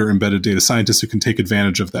have their embedded data scientists who can take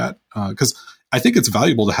advantage of that. Because I think it's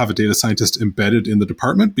valuable to have a data scientist embedded in the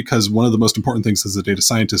department because one of the most important things as a data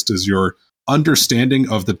scientist is your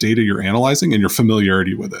understanding of the data you're analyzing and your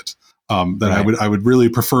familiarity with it. I would really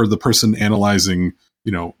prefer the person analyzing,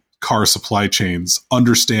 car supply chains,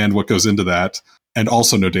 understand what goes into that, and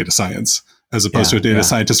also know data science, as opposed to a data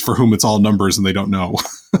scientist for whom it's all numbers and they don't know.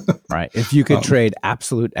 Right. If you could trade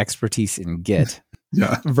absolute expertise in Git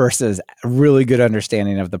Yeah. versus a really good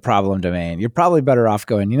understanding of the problem domain. You're probably better off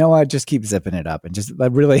going, you know what, just keep zipping it up and just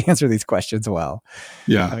really answer these questions well.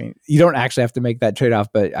 Yeah. I mean, you don't actually have to make that trade-off,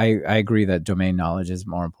 but I agree that domain knowledge is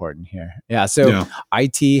more important here. Yeah. So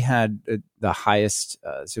IT had the highest,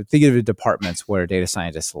 so think of the departments where data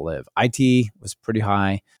scientists live. IT was pretty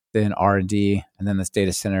high, then R&D, and then this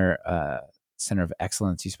data center of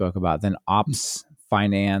excellence you spoke about, then ops,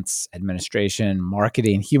 finance, administration,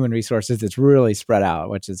 marketing, human resources. It's really spread out,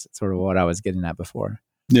 which is sort of what I was getting at before.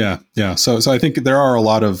 Yeah. So I think there are a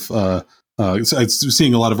lot of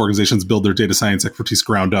seeing a lot of organizations build their data science expertise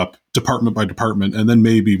ground up, department by department, and then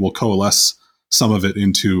maybe we'll coalesce some of it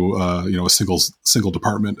into a single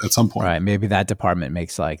department at some point. Right. Maybe that department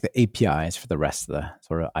makes like the APIs for the rest of the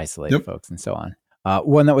sort of isolated folks and so on.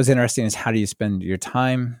 One that was interesting is how do you spend your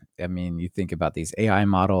time? I mean, you think about these AI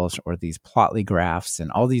models or these Plotly graphs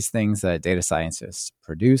and all these things that data scientists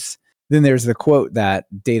produce. Then there's the quote that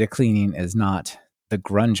data cleaning is not the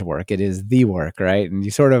grunge work, it is the work, right? And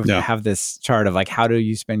you sort of have this chart of like, how do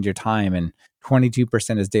you spend your time? And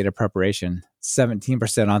 22% is data preparation,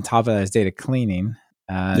 17% on top of that is data cleaning.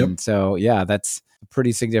 And so, that's a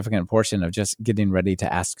pretty significant portion of just getting ready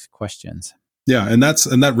to ask questions. Yeah, and that's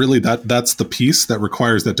the piece that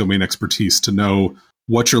requires that domain expertise to know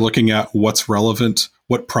what you're looking at, what's relevant,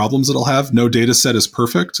 what problems it'll have. No data set is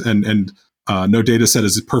perfect, and no data set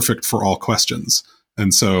is perfect for all questions.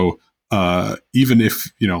 And so even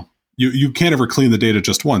if you can't ever clean the data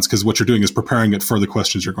just once, because what you're doing is preparing it for the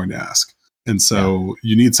questions you're going to ask. And so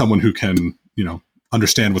you need someone who can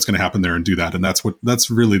understand what's going to happen there and do that. And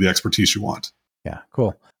that's really the expertise you want. Yeah,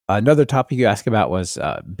 cool. Another topic you asked about was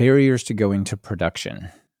barriers to going to production.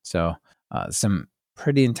 So some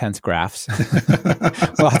pretty intense graphs,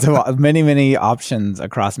 lots of many options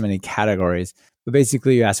across many categories. But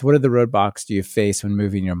basically, you asked, what are the roadblocks do you face when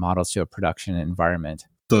moving your models to a production environment?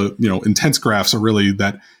 The intense graphs are really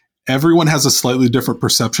that everyone has a slightly different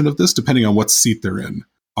perception of this depending on what seat they're in.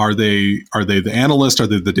 Are they the analyst? Are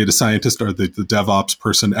they the data scientist? Are they the DevOps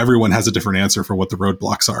person? Everyone has a different answer for what the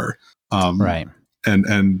roadblocks are. Right.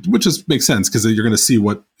 And which makes sense because you're going to see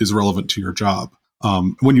what is relevant to your job.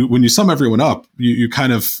 When you sum everyone up, you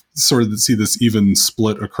kind of sort of see this even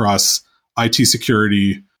split across IT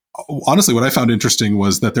security. Honestly, what I found interesting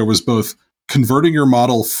was that there was both converting your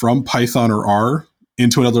model from Python or R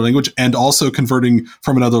into another language and also converting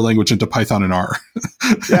from another language into Python and R.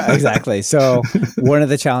 Yeah, exactly. So one of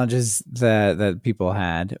the challenges that people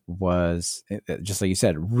had was, just like you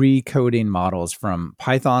said, recoding models from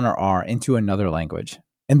Python or R into another language.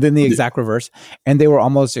 And then the exact reverse. And they were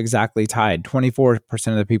almost exactly tied. 24%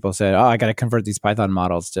 of the people said, I got to convert these Python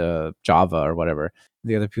models to Java or whatever.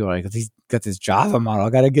 The other people are like, he's got this Java model. I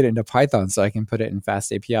got to get it into Python so I can put it in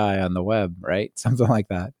Fast API on the web, right? Something like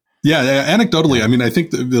that. Yeah, anecdotally, I mean, I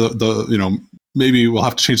think the maybe we'll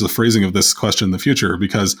have to change the phrasing of this question in the future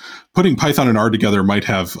because putting Python and R together might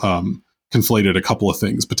have conflated a couple of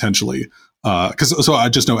things potentially. So I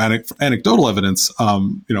just know anecdotal evidence.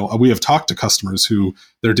 We have talked to customers who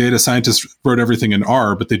their data scientists wrote everything in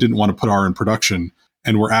R, but they didn't want to put R in production,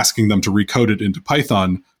 and we're asking them to recode it into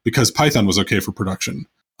Python because Python was okay for production.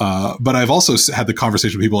 But I've also had the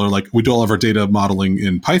conversation with people who are like, we do all of our data modeling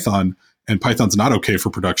in Python, and Python's not okay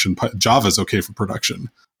for production. Java's okay for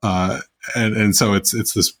production. And so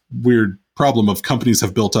it's this weird problem of companies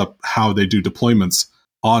have built up how they do deployments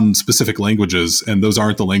on specific languages, and those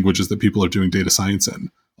aren't the languages that people are doing data science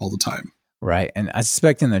in all the time. Right. And I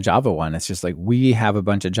suspect in the Java one, it's just like we have a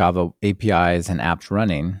bunch of Java APIs and apps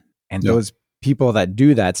running, and those people that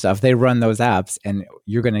do that stuff, they run those apps, and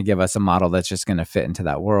you're going to give us a model that's just going to fit into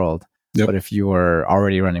that world. But if you are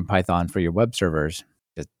already running Python for your web servers,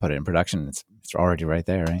 just put it in production. It's already right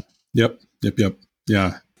there, right? Yep.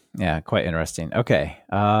 Yeah, quite interesting. Okay.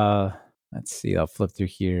 Let's see. I'll flip through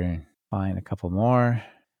here and find a couple more.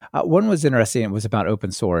 One was interesting. It was about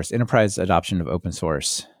open source, enterprise adoption of open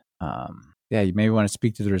source. You maybe want to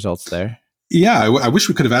speak to the results there. Yeah, I wish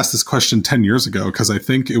we could have asked this question 10 years ago because I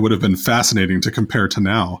think it would have been fascinating to compare to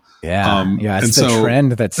now. It's the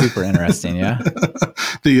trend that's super interesting. Yeah. One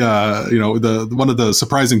of the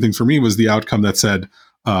surprising things for me was the outcome that said,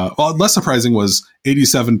 less surprising was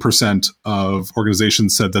 87% of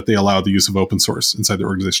organizations said that they allow the use of open source inside their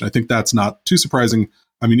organization. I think that's not too surprising.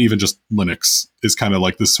 I mean, even just Linux is kind of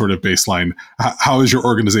like this sort of baseline. How is your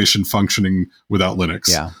organization functioning without Linux?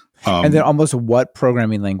 Yeah. And then almost what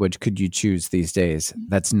programming language could you choose these days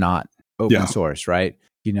that's not open source, right?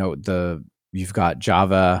 You've got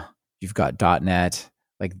Java, you've got .NET,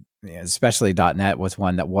 especially .NET was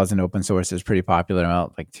one that wasn't open source. It was pretty popular.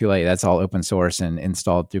 Well, too late. That's all open source and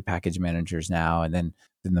installed through package managers now. And then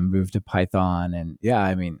then the move to Python. And yeah,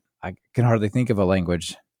 I mean, I can hardly think of a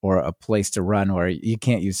language or a place to run where you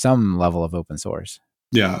can't use some level of open source.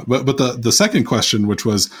 Yeah, but the second question, which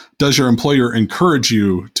was, does your employer encourage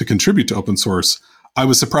you to contribute to open source? I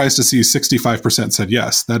was surprised to see 65% said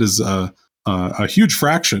yes. That is a huge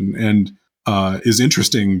fraction, and is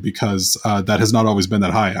interesting because that has not always been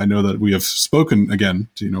that high. I know that we have spoken again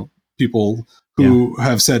to people who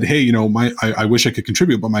have said, hey, I wish I could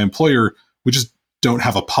contribute, but my employer, we just don't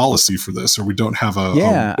have a policy for this, or we don't have a way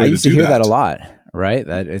I used to hear that a lot, right?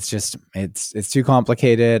 That it's just it's too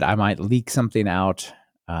complicated. I might leak something out.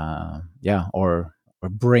 Or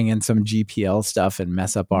bring in some GPL stuff and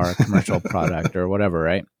mess up our commercial product or whatever,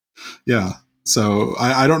 right? Yeah. So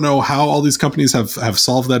I don't know how all these companies have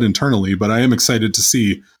solved that internally, but I am excited to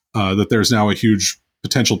see that there's now a huge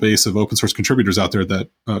potential base of open source contributors out there that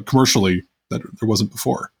commercially that there wasn't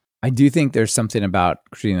before. I do think there's something about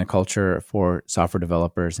creating a culture for software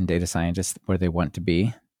developers and data scientists where they want to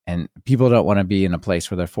be. And people don't want to be in a place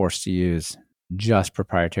where they're forced to use just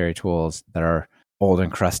proprietary tools that are old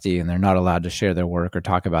and crusty, and they're not allowed to share their work or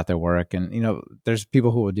talk about their work. And, there's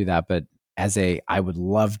people who will do that, but I would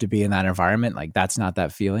love to be in that environment. Like, that's not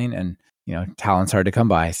that feeling. And, talent's hard to come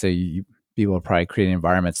by. So people are probably creating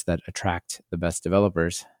environments that attract the best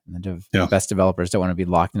developers. And the best developers don't want to be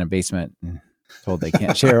locked in a basement and told they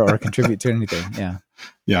can't share or contribute to anything. Yeah.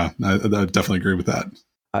 Yeah, I definitely agree with that.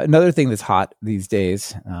 Another thing that's hot these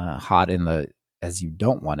days, hot as you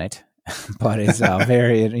don't want it, but it's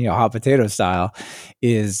very hot potato style,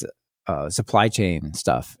 is supply chain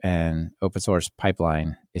stuff and open source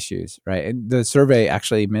pipeline issues, right? And the survey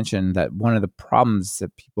actually mentioned that one of the problems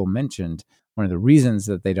that people mentioned, one of the reasons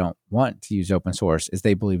that they don't want to use open source, is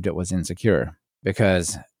they believed it was insecure,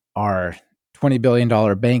 because our $20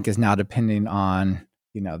 billion bank is now depending on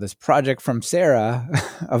this project from Sarah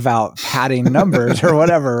about padding numbers or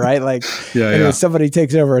whatever, right? Like, if somebody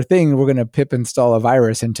takes over a thing, we're going to pip install a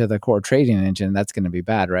virus into the core trading engine. That's going to be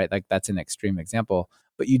bad, right? Like, that's an extreme example.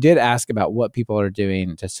 But you did ask about what people are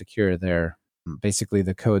doing to secure basically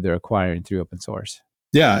the code they're acquiring through open source.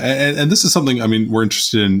 Yeah, and this is something, we're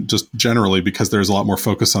interested in just generally because there's a lot more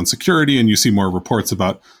focus on security, and you see more reports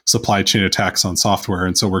about supply chain attacks on software.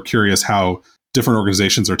 And so we're curious how different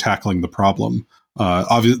organizations are tackling the problem.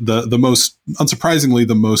 Obviously, the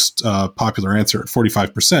most popular answer at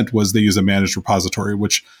 45% was they use a managed repository,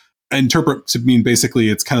 which I interpret to mean basically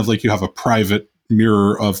it's kind of like you have a private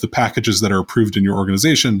mirror of the packages that are approved in your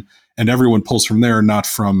organization, and everyone pulls from there, not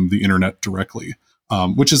from the internet directly,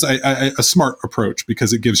 which is a smart approach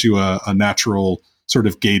because it gives you a natural sort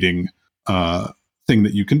of gating thing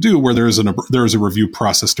that you can do where there is a review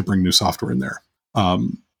process to bring new software in there.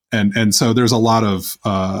 And so there's a lot of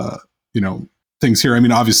things here.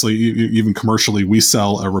 Obviously, even commercially, we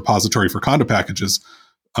sell a repository for Conda packages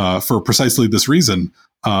for precisely this reason,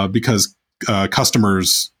 because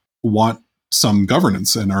customers want some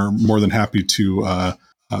governance and are more than happy to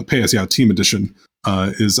pay us. Team Edition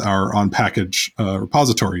is our on-package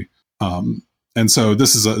repository, and so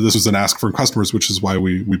this was an ask from customers, which is why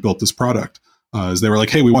we built this product. Is they were like,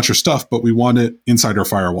 hey, we want your stuff, but we want it inside our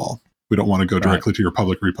firewall. We don't want to go directly to your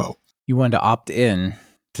public repo. You wanted to opt in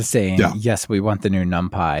to saying, yes, we want the new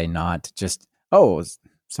NumPy, not just,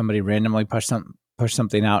 somebody randomly push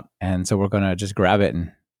something out, and so we're going to just grab it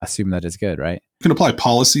and assume that it's good, right? You can apply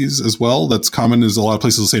policies as well. That's common, is a lot of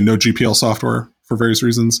places will say no GPL software for various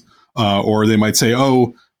reasons. Or they might say,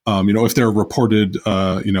 if they're reported,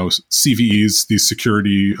 CVEs, these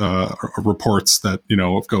security reports that,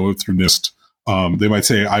 go through NIST, they might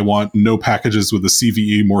say, I want no packages with a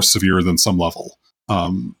CVE more severe than some level.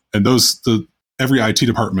 And every IT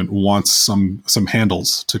department wants some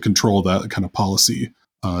handles to control that kind of policy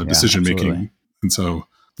decision making. And so,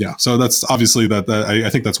 so that's obviously I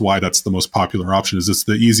think that's why that's the most popular option, is it's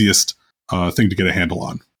the easiest thing to get a handle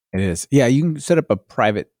on. It is. Yeah, you can set up a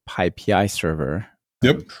private PyPI server.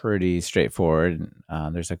 Yep. Pretty straightforward.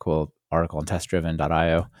 There's a cool article on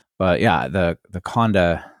testdriven.io. But yeah, the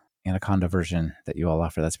Conda Anaconda version that you all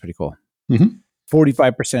offer, that's pretty cool.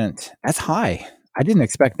 45%, that's high. I didn't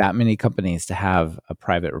expect that many companies to have a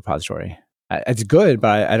private repository. It's good,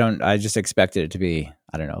 but I just expected it to be,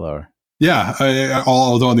 lower. Yeah.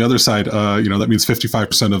 Although on the other side, that means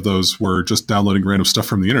 55% of those were just downloading random stuff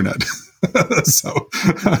from the internet. So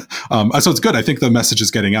it's good. I think the message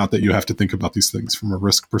is getting out that you have to think about these things from a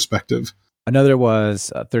risk perspective. Another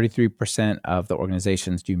was 33% of the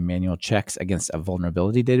organizations do manual checks against a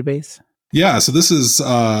vulnerability database. Yeah, so this is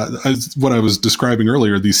what I was describing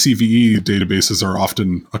earlier. These CVE databases are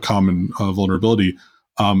often a common vulnerability.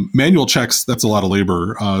 Manual checks, that's a lot of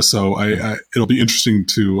labor. So it'll be interesting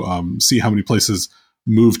to see how many places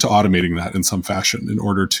move to automating that in some fashion in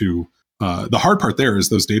order to. The hard part there is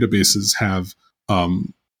those databases have,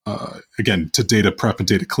 again, to data prep and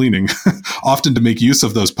data cleaning, often to make use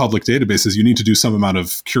of those public databases, you need to do some amount of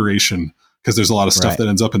curation because there's a lot of stuff that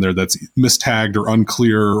ends up in there that's mistagged or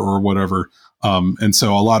unclear or whatever. And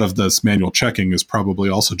so a lot of this manual checking is probably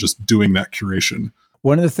also just doing that curation.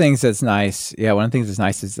 One of the things that's nice, is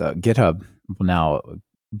GitHub will now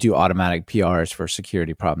do automatic PRs for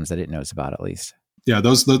security problems I didn't know about, at least. Yeah,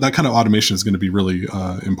 that kind of automation is going to be really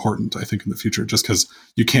important, I think, in the future, just because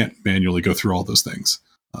you can't manually go through all those things.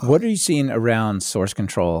 What are you seeing around source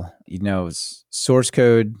control? Source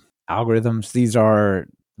code, algorithms, these are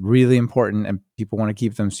really important and people want to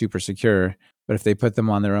keep them super secure. But if they put them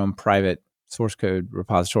on their own private source code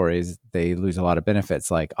repositories, they lose a lot of benefits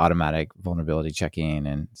like automatic vulnerability checking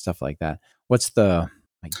and stuff like that. What's the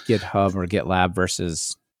GitHub or GitLab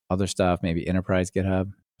versus other stuff, maybe enterprise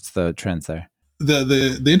GitHub? What's the trends there?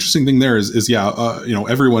 The interesting thing there is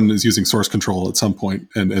everyone is using source control at some point,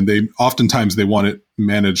 and they oftentimes they want it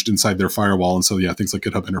managed inside their firewall, and so things like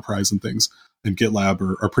GitHub Enterprise and things and GitLab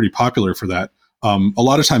are pretty popular for that. A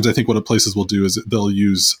lot of times, I think what places will do is they'll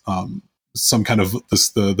use some kind of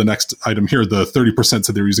the next item here. The 30%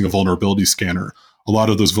 said they're using a vulnerability scanner. A lot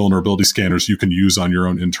of those vulnerability scanners you can use on your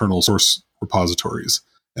own internal source repositories,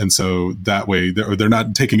 and so that way they're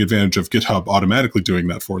not taking advantage of GitHub automatically doing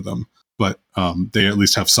that for them. But they at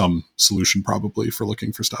least have some solution probably for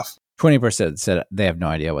looking for stuff. 20% said they have no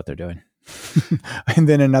idea what they're doing. And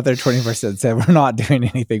then another 20% said we're not doing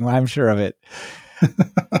anything. Well, I'm sure of it.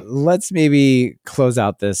 Let's maybe close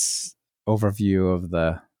out this overview of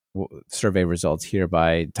the survey results here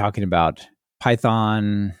by talking about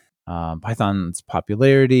Python, Python's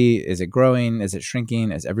popularity. Is it growing? Is it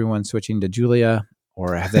shrinking? Is everyone switching to Julia?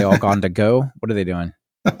 Or have they all gone to Go? What are they doing?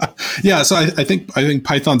 Yeah, so I think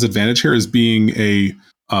Python's advantage here is being a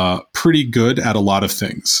pretty good at a lot of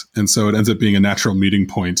things, and so it ends up being a natural meeting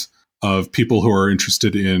point of people who are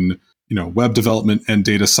interested in web development and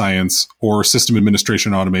data science or system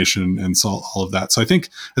administration, automation, and so all of that. So I think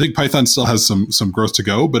Python still has some growth to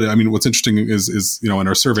go. But I mean, what's interesting is in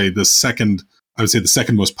our survey, I would say the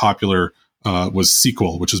second most popular was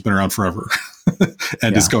SQL, which has been around forever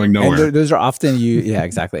and is going nowhere. And those are often used,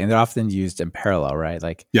 exactly. And they're often used in parallel, right?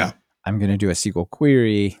 Like, I'm going to do a SQL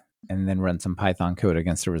query and then run some Python code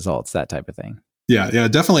against the results, that type of thing. Yeah,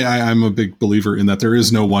 definitely. I'm a big believer in that there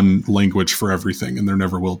is no one language for everything, and there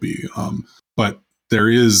never will be. But there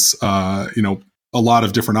is, a lot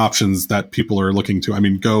of different options that people are looking to. I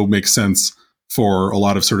mean, Go makes sense for a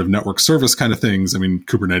lot of sort of network service kind of things. I mean,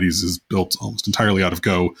 Kubernetes is built almost entirely out of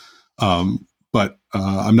Go. But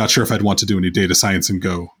I'm not sure if I'd want to do any data science in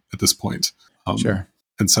Go at this point. Sure.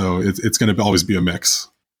 And so it's going to always be a mix.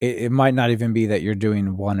 It might not even be that you're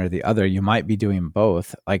doing one or the other. You might be doing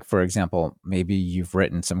both. Like, for example, maybe you've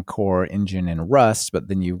written some core engine in Rust, but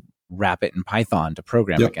then you wrap it in Python to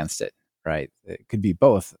program against it, right? It could be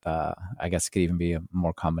both. I guess it could even be a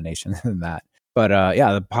more combination than that. But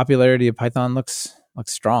the popularity of Python looks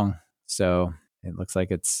strong. So it looks like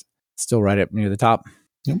it's still right up near the top.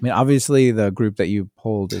 Yep. I mean, obviously, the group that you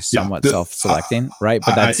polled is somewhat self-selecting, right?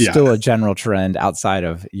 But that's still a general trend outside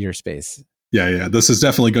of your space. Yeah. This is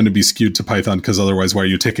definitely going to be skewed to Python because otherwise, why are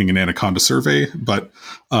you taking an Anaconda survey? But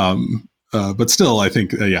still, I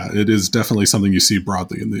think, it is definitely something you see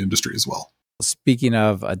broadly in the industry as well. Speaking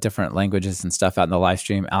of different languages and stuff out in the live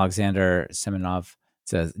stream, Alexander Semenov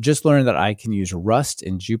says, just learned that I can use Rust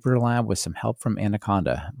in JupyterLab with some help from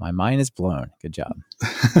Anaconda. My mind is blown. Good job.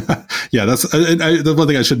 Yeah, the one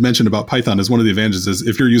thing I should mention about Python is one of the advantages is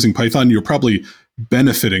if you're using Python, you're probably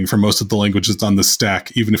benefiting from most of the languages on the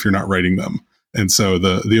stack, even if you're not writing them. And so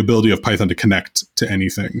the ability of Python to connect to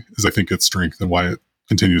anything is, I think, its strength and why it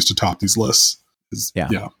continues to top these lists.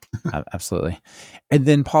 Absolutely. And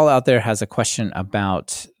then Paul out there has a question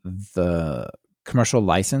about the commercial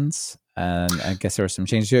license. And I guess there were some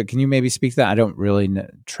changes to it. Can you maybe speak to that? I don't really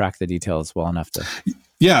track the details well enough to.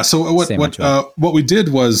 Yeah. So what we did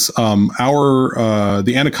was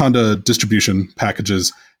the Anaconda distribution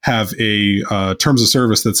packages have a terms of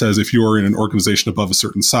service that says if you are in an organization above a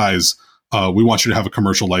certain size, we want you to have a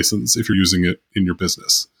commercial license if you're using it in your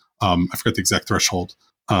business. I forget the exact threshold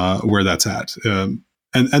where that's at. And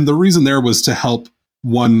the reason there was to help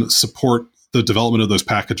support the development of those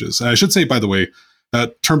packages. And I should say, by the way,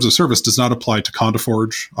 that terms of service does not apply to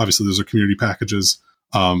CondaForge. Obviously, those are community packages.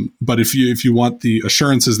 But if you want the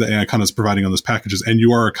assurances that Anaconda is providing on those packages, and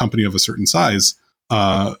you are a company of a certain size,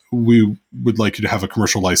 we would like you to have a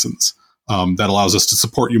commercial license that allows us to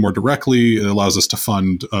support you more directly. It allows us to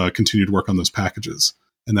fund continued work on those packages,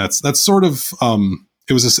 and that's sort of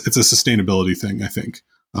it's a sustainability thing, I think.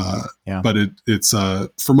 But it's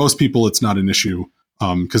for most people, it's not an issue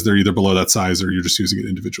because they're either below that size or you're just using it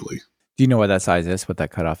individually. Do you know what that size is? What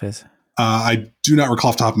that cutoff is? I do not recall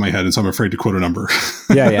off the top of my head, and so I'm afraid to quote a number.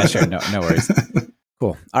 Yeah, sure. No worries.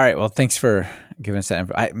 Cool. All right. Well, thanks for giving us that.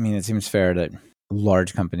 I mean, it seems fair that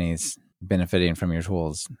large companies benefiting from your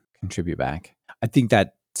tools contribute back. I think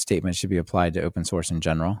that statement should be applied to open source in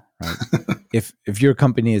general, right? If your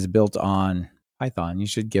company is built on Python, you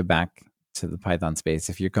should give back to the Python space.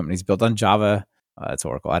 If your company is built on Java, that's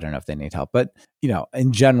Oracle. I don't know if they need help, but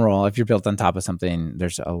in general, if you're built on top of something,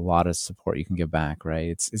 there's a lot of support you can give back, right?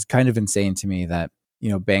 It's kind of insane to me that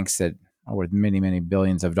banks that are worth many, many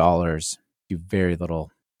billions of dollars do very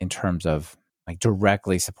little in terms of like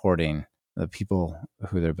directly supporting the people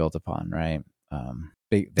who they're built upon, right?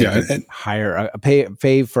 They hire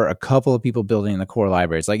pay for a couple of people building the core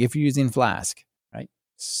libraries. Like if you're using Flask, right?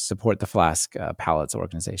 Support the Flask Palettes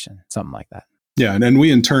organization, something like that. Yeah, and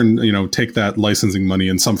we in turn, take that licensing money,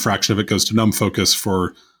 and some fraction of it goes to NumFocus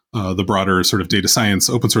for the broader sort of data science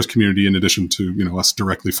open source community, in addition to us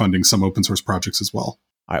directly funding some open source projects as well.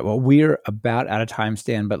 All right. Well, we're about out of time,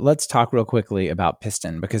 Stan, but let's talk real quickly about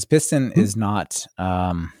Piston, because Piston is not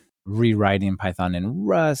rewriting Python in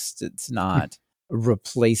Rust. It's not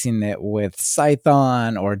replacing it with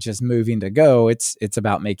Cython or just moving to Go. It's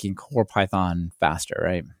about making core Python faster,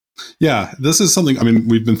 right? Yeah, this is something,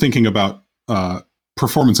 we've been thinking about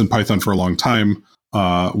performance in Python for a long time.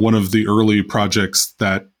 One of the early projects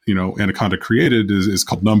that Anaconda created is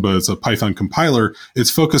called Numba. It's a Python compiler. It's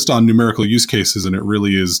focused on numerical use cases, and it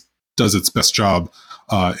really does its best job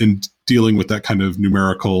in dealing with that kind of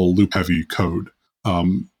numerical loop-heavy code.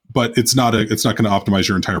 But it's not going to optimize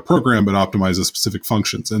your entire program, but optimizes specific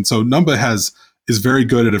functions. And so Numba is very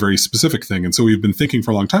good at a very specific thing. And so we've been thinking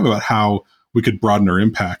for a long time about how we could broaden our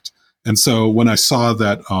impact. And so when I saw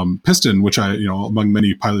that Piston, which I, among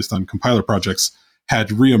many Python compiler projects, had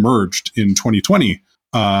reemerged in 2020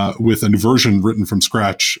 with a new version written from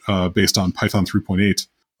scratch based on Python 3.8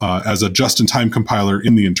 as a just-in-time compiler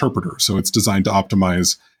in the interpreter. So it's designed to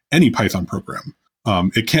optimize any Python program.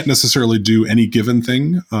 It can't necessarily do any given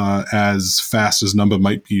thing as fast as Numba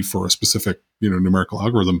might be for a specific numerical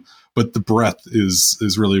algorithm, but the breadth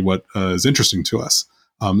is really what is interesting to us.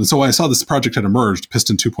 And so when I saw this project had emerged,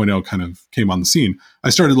 Piston 2.0 kind of came on the scene.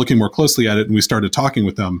 I started looking more closely at it, and we started talking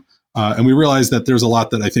with them. And we realized that there's a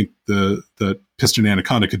lot that I think the Piston and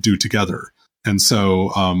Anaconda could do together. And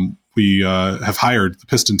so we have hired the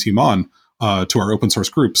Piston team on to our open source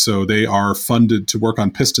group. So they are funded to work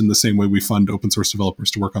on Piston the same way we fund open source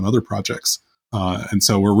developers to work on other projects. And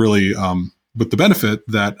so we're really, with the benefit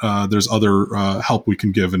that there's other help we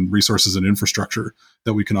can give and resources and infrastructure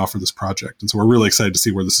that we can offer this project. And so we're really excited to see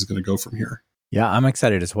where this is going to go from here. Yeah, I'm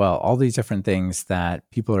excited as well. All these different things that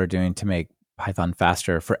people are doing to make Python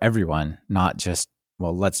faster for everyone, not just,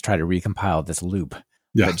 let's try to recompile this loop,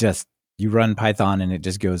 but just you run Python and it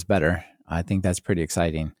just goes better. I think that's pretty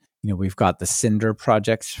exciting. We've got the Cinder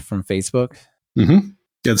projects from Facebook. Mm-hmm.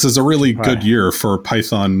 Yeah, this is a really good year for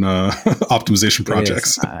Python optimization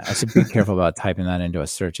projects. I should be careful about typing that into a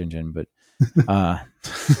search engine, but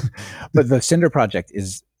but the Cinder project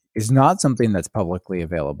is not something that's publicly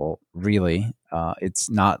available, really.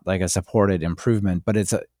 It's not like a supported improvement, but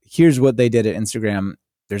here's what they did at Instagram.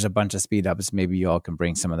 There's a bunch of speed ups. Maybe you all can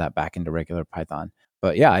bring some of that back into regular Python.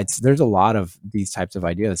 But yeah, there's a lot of these types of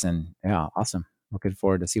ideas, and yeah, awesome. Looking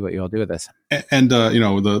forward to see what you all do with this. And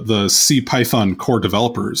the C Python core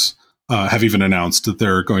developers have even announced that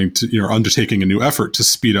they're going to undertaking a new effort to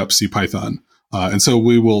speed up C Python. And so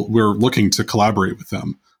we're looking to collaborate with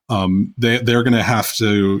them. They're going to have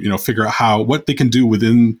to figure out what they can do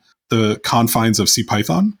within the confines of C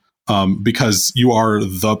Python. Because you are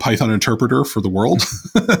the Python interpreter for the world.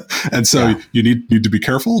 And so you need to be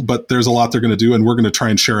careful, but there's a lot they're going to do, and we're going to try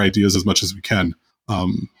and share ideas as much as we can.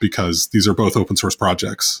 Because these are both open source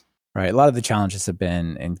projects. Right. A lot of the challenges have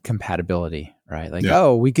been in compatibility, right? Like,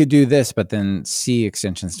 we could do this, but then C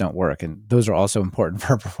extensions don't work. And those are also important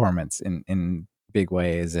for performance in big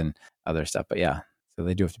ways and other stuff. But yeah, so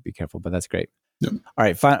they do have to be careful, but that's great. Yep. All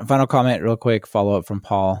right. Final comment real quick, follow up from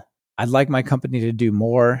Paul. I'd like my company to do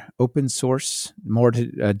more open source,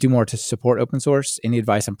 do more to support open source. Any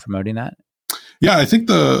advice on promoting that? Yeah, I think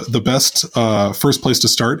the best first place to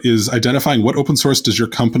start is identifying what open source does your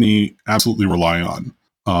company absolutely rely on.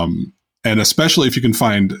 And especially if you can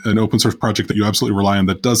find an open source project that you absolutely rely on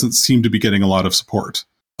that doesn't seem to be getting a lot of support.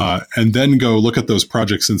 And then go look at those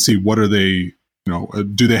projects and see what are they,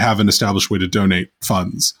 do they have an established way to donate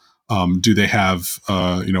funds? Do they have,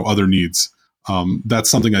 other needs? That's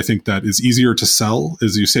something I think that is easier to sell,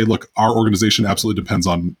 is you say, look, our organization absolutely depends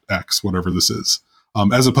on X, whatever this is,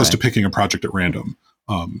 as opposed to picking a project at random.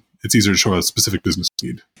 It's easier to show a specific business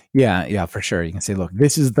need. Yeah, for sure. You can say, look,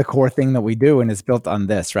 this is the core thing that we do, and it's built on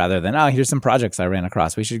this, rather than, oh, here's some projects I ran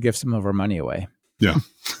across. We should give some of our money away. Yeah.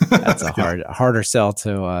 That's a harder sell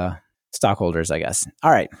to stockholders, I guess.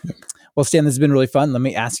 All right. Yeah. Well, Stan, this has been really fun. Let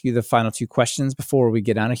me ask you the final two questions before we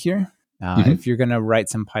get out of here. If you're going to write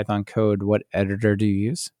some Python code, what editor do you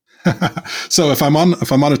use? So if I'm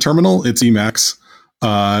on a terminal, it's Emacs.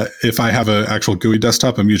 If I have an actual GUI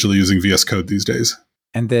desktop, I'm usually using VS Code these days.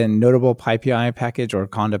 And then notable PyPI package or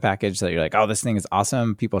Conda package that you're like, oh, this thing is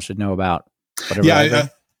awesome. People should know about. Yeah,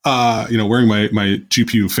 wearing my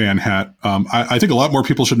GPU fan hat, I think a lot more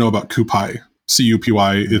people should know about CuPy.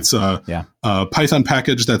 CuPy. It's a Python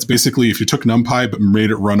package that's basically, if you took NumPy but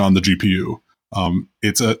made it run on the GPU.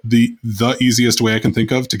 It's the easiest way I can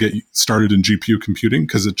think of to get started in GPU computing,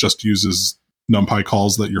 because it just uses NumPy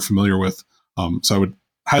calls that you're familiar with. So I would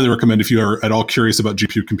highly recommend, if you are at all curious about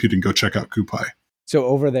GPU computing, go check out CuPy. So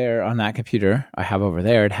over there on that computer I have over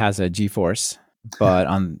there, it has a GeForce, but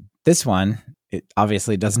on this one, it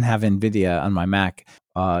obviously doesn't have NVIDIA on my Mac.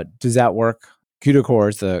 Does that work? CUDA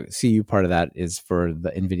cores, the CU part of that is for the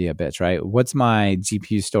NVIDIA bits, right? What's my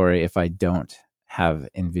GPU story if I don't have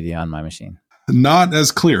NVIDIA on my machine? Not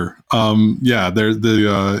as clear.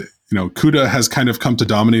 CUDA has kind of come to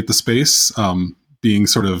dominate the space, being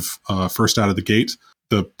sort of first out of the gate.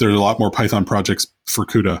 There are a lot more Python projects for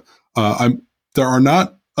CUDA. There are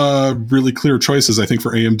not really clear choices, I think,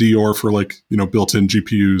 for AMD or for built-in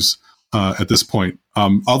GPUs at this point.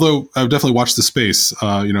 Although I've definitely watched the space.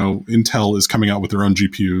 Intel is coming out with their own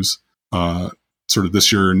GPUs sort of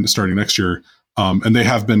this year and starting next year. And they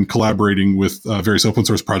have been collaborating with various open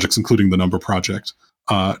source projects, including the Number project,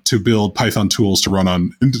 to build Python tools to run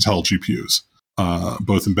on Intel GPUs,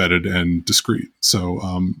 both embedded and discrete. So,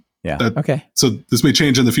 So this may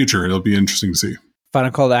change in the future. It'll be interesting to see. Final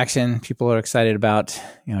call to action. People are excited about,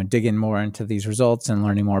 digging more into these results and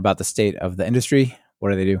learning more about the state of the industry.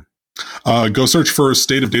 What do they do? Go search for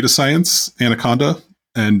State of Data Science, Anaconda,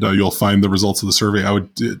 and you'll find the results of the survey.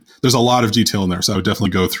 There's a lot of detail in there, so I would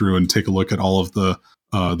definitely go through and take a look at all of the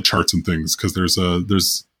charts and things, because there's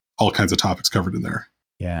all kinds of topics covered in there.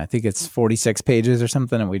 Yeah, I think it's 46 pages or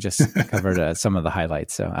something, and we just covered some of the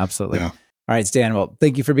highlights. So absolutely. Yeah. All right, Stan. Well,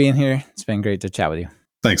 thank you for being here. It's been great to chat with you.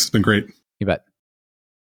 Thanks. It's been great. You bet.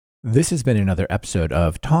 This has been another episode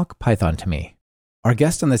of Talk Python to Me. Our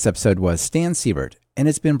guest on this episode was Stan Siebert, and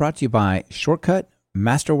it's been brought to you by Shortcut,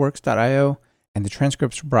 Masterworks.io, and the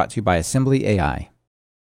transcripts were brought to you by Assembly AI.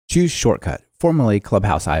 Choose Shortcut, formerly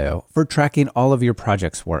Clubhouse.io, for tracking all of your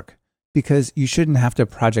project's work, because you shouldn't have to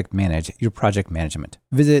project manage your project management.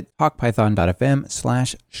 Visit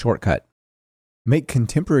talkpython.fm/shortcut. Make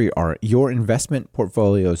contemporary art your investment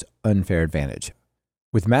portfolio's unfair advantage.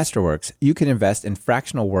 With Masterworks, you can invest in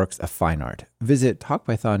fractional works of fine art. Visit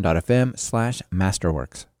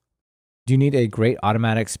talkpython.fm/masterworks. Do you need a great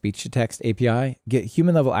automatic speech-to-text API? Get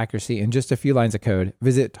human-level accuracy in just a few lines of code.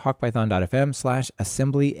 Visit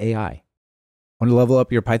talkpython.fm/assemblyai. Want to level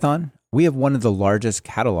up your Python? We have one of the largest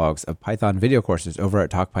catalogs of Python video courses over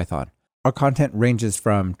at TalkPython. Our content ranges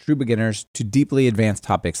from true beginners to deeply advanced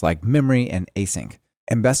topics like memory and async.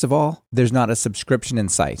 And best of all, there's not a subscription in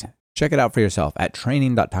sight. Check it out for yourself at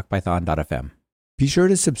training.talkpython.fm. Be sure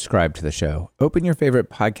to subscribe to the show. Open your favorite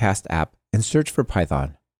podcast app and search for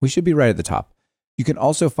Python. We should be right at the top. You can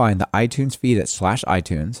also find the iTunes feed at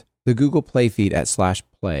 /iTunes, the Google Play feed at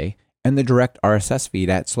 /play, and the direct RSS feed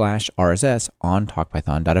at /RSS on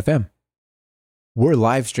talkpython.fm. We're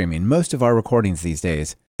live streaming most of our recordings these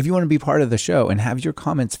days. If you want to be part of the show and have your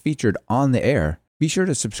comments featured on the air, be sure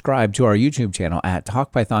to subscribe to our YouTube channel at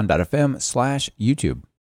talkpython.fm/YouTube.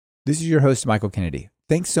 This is your host, Michael Kennedy.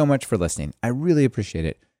 Thanks so much for listening. I really appreciate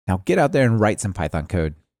it. Now get out there and write some Python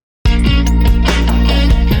code.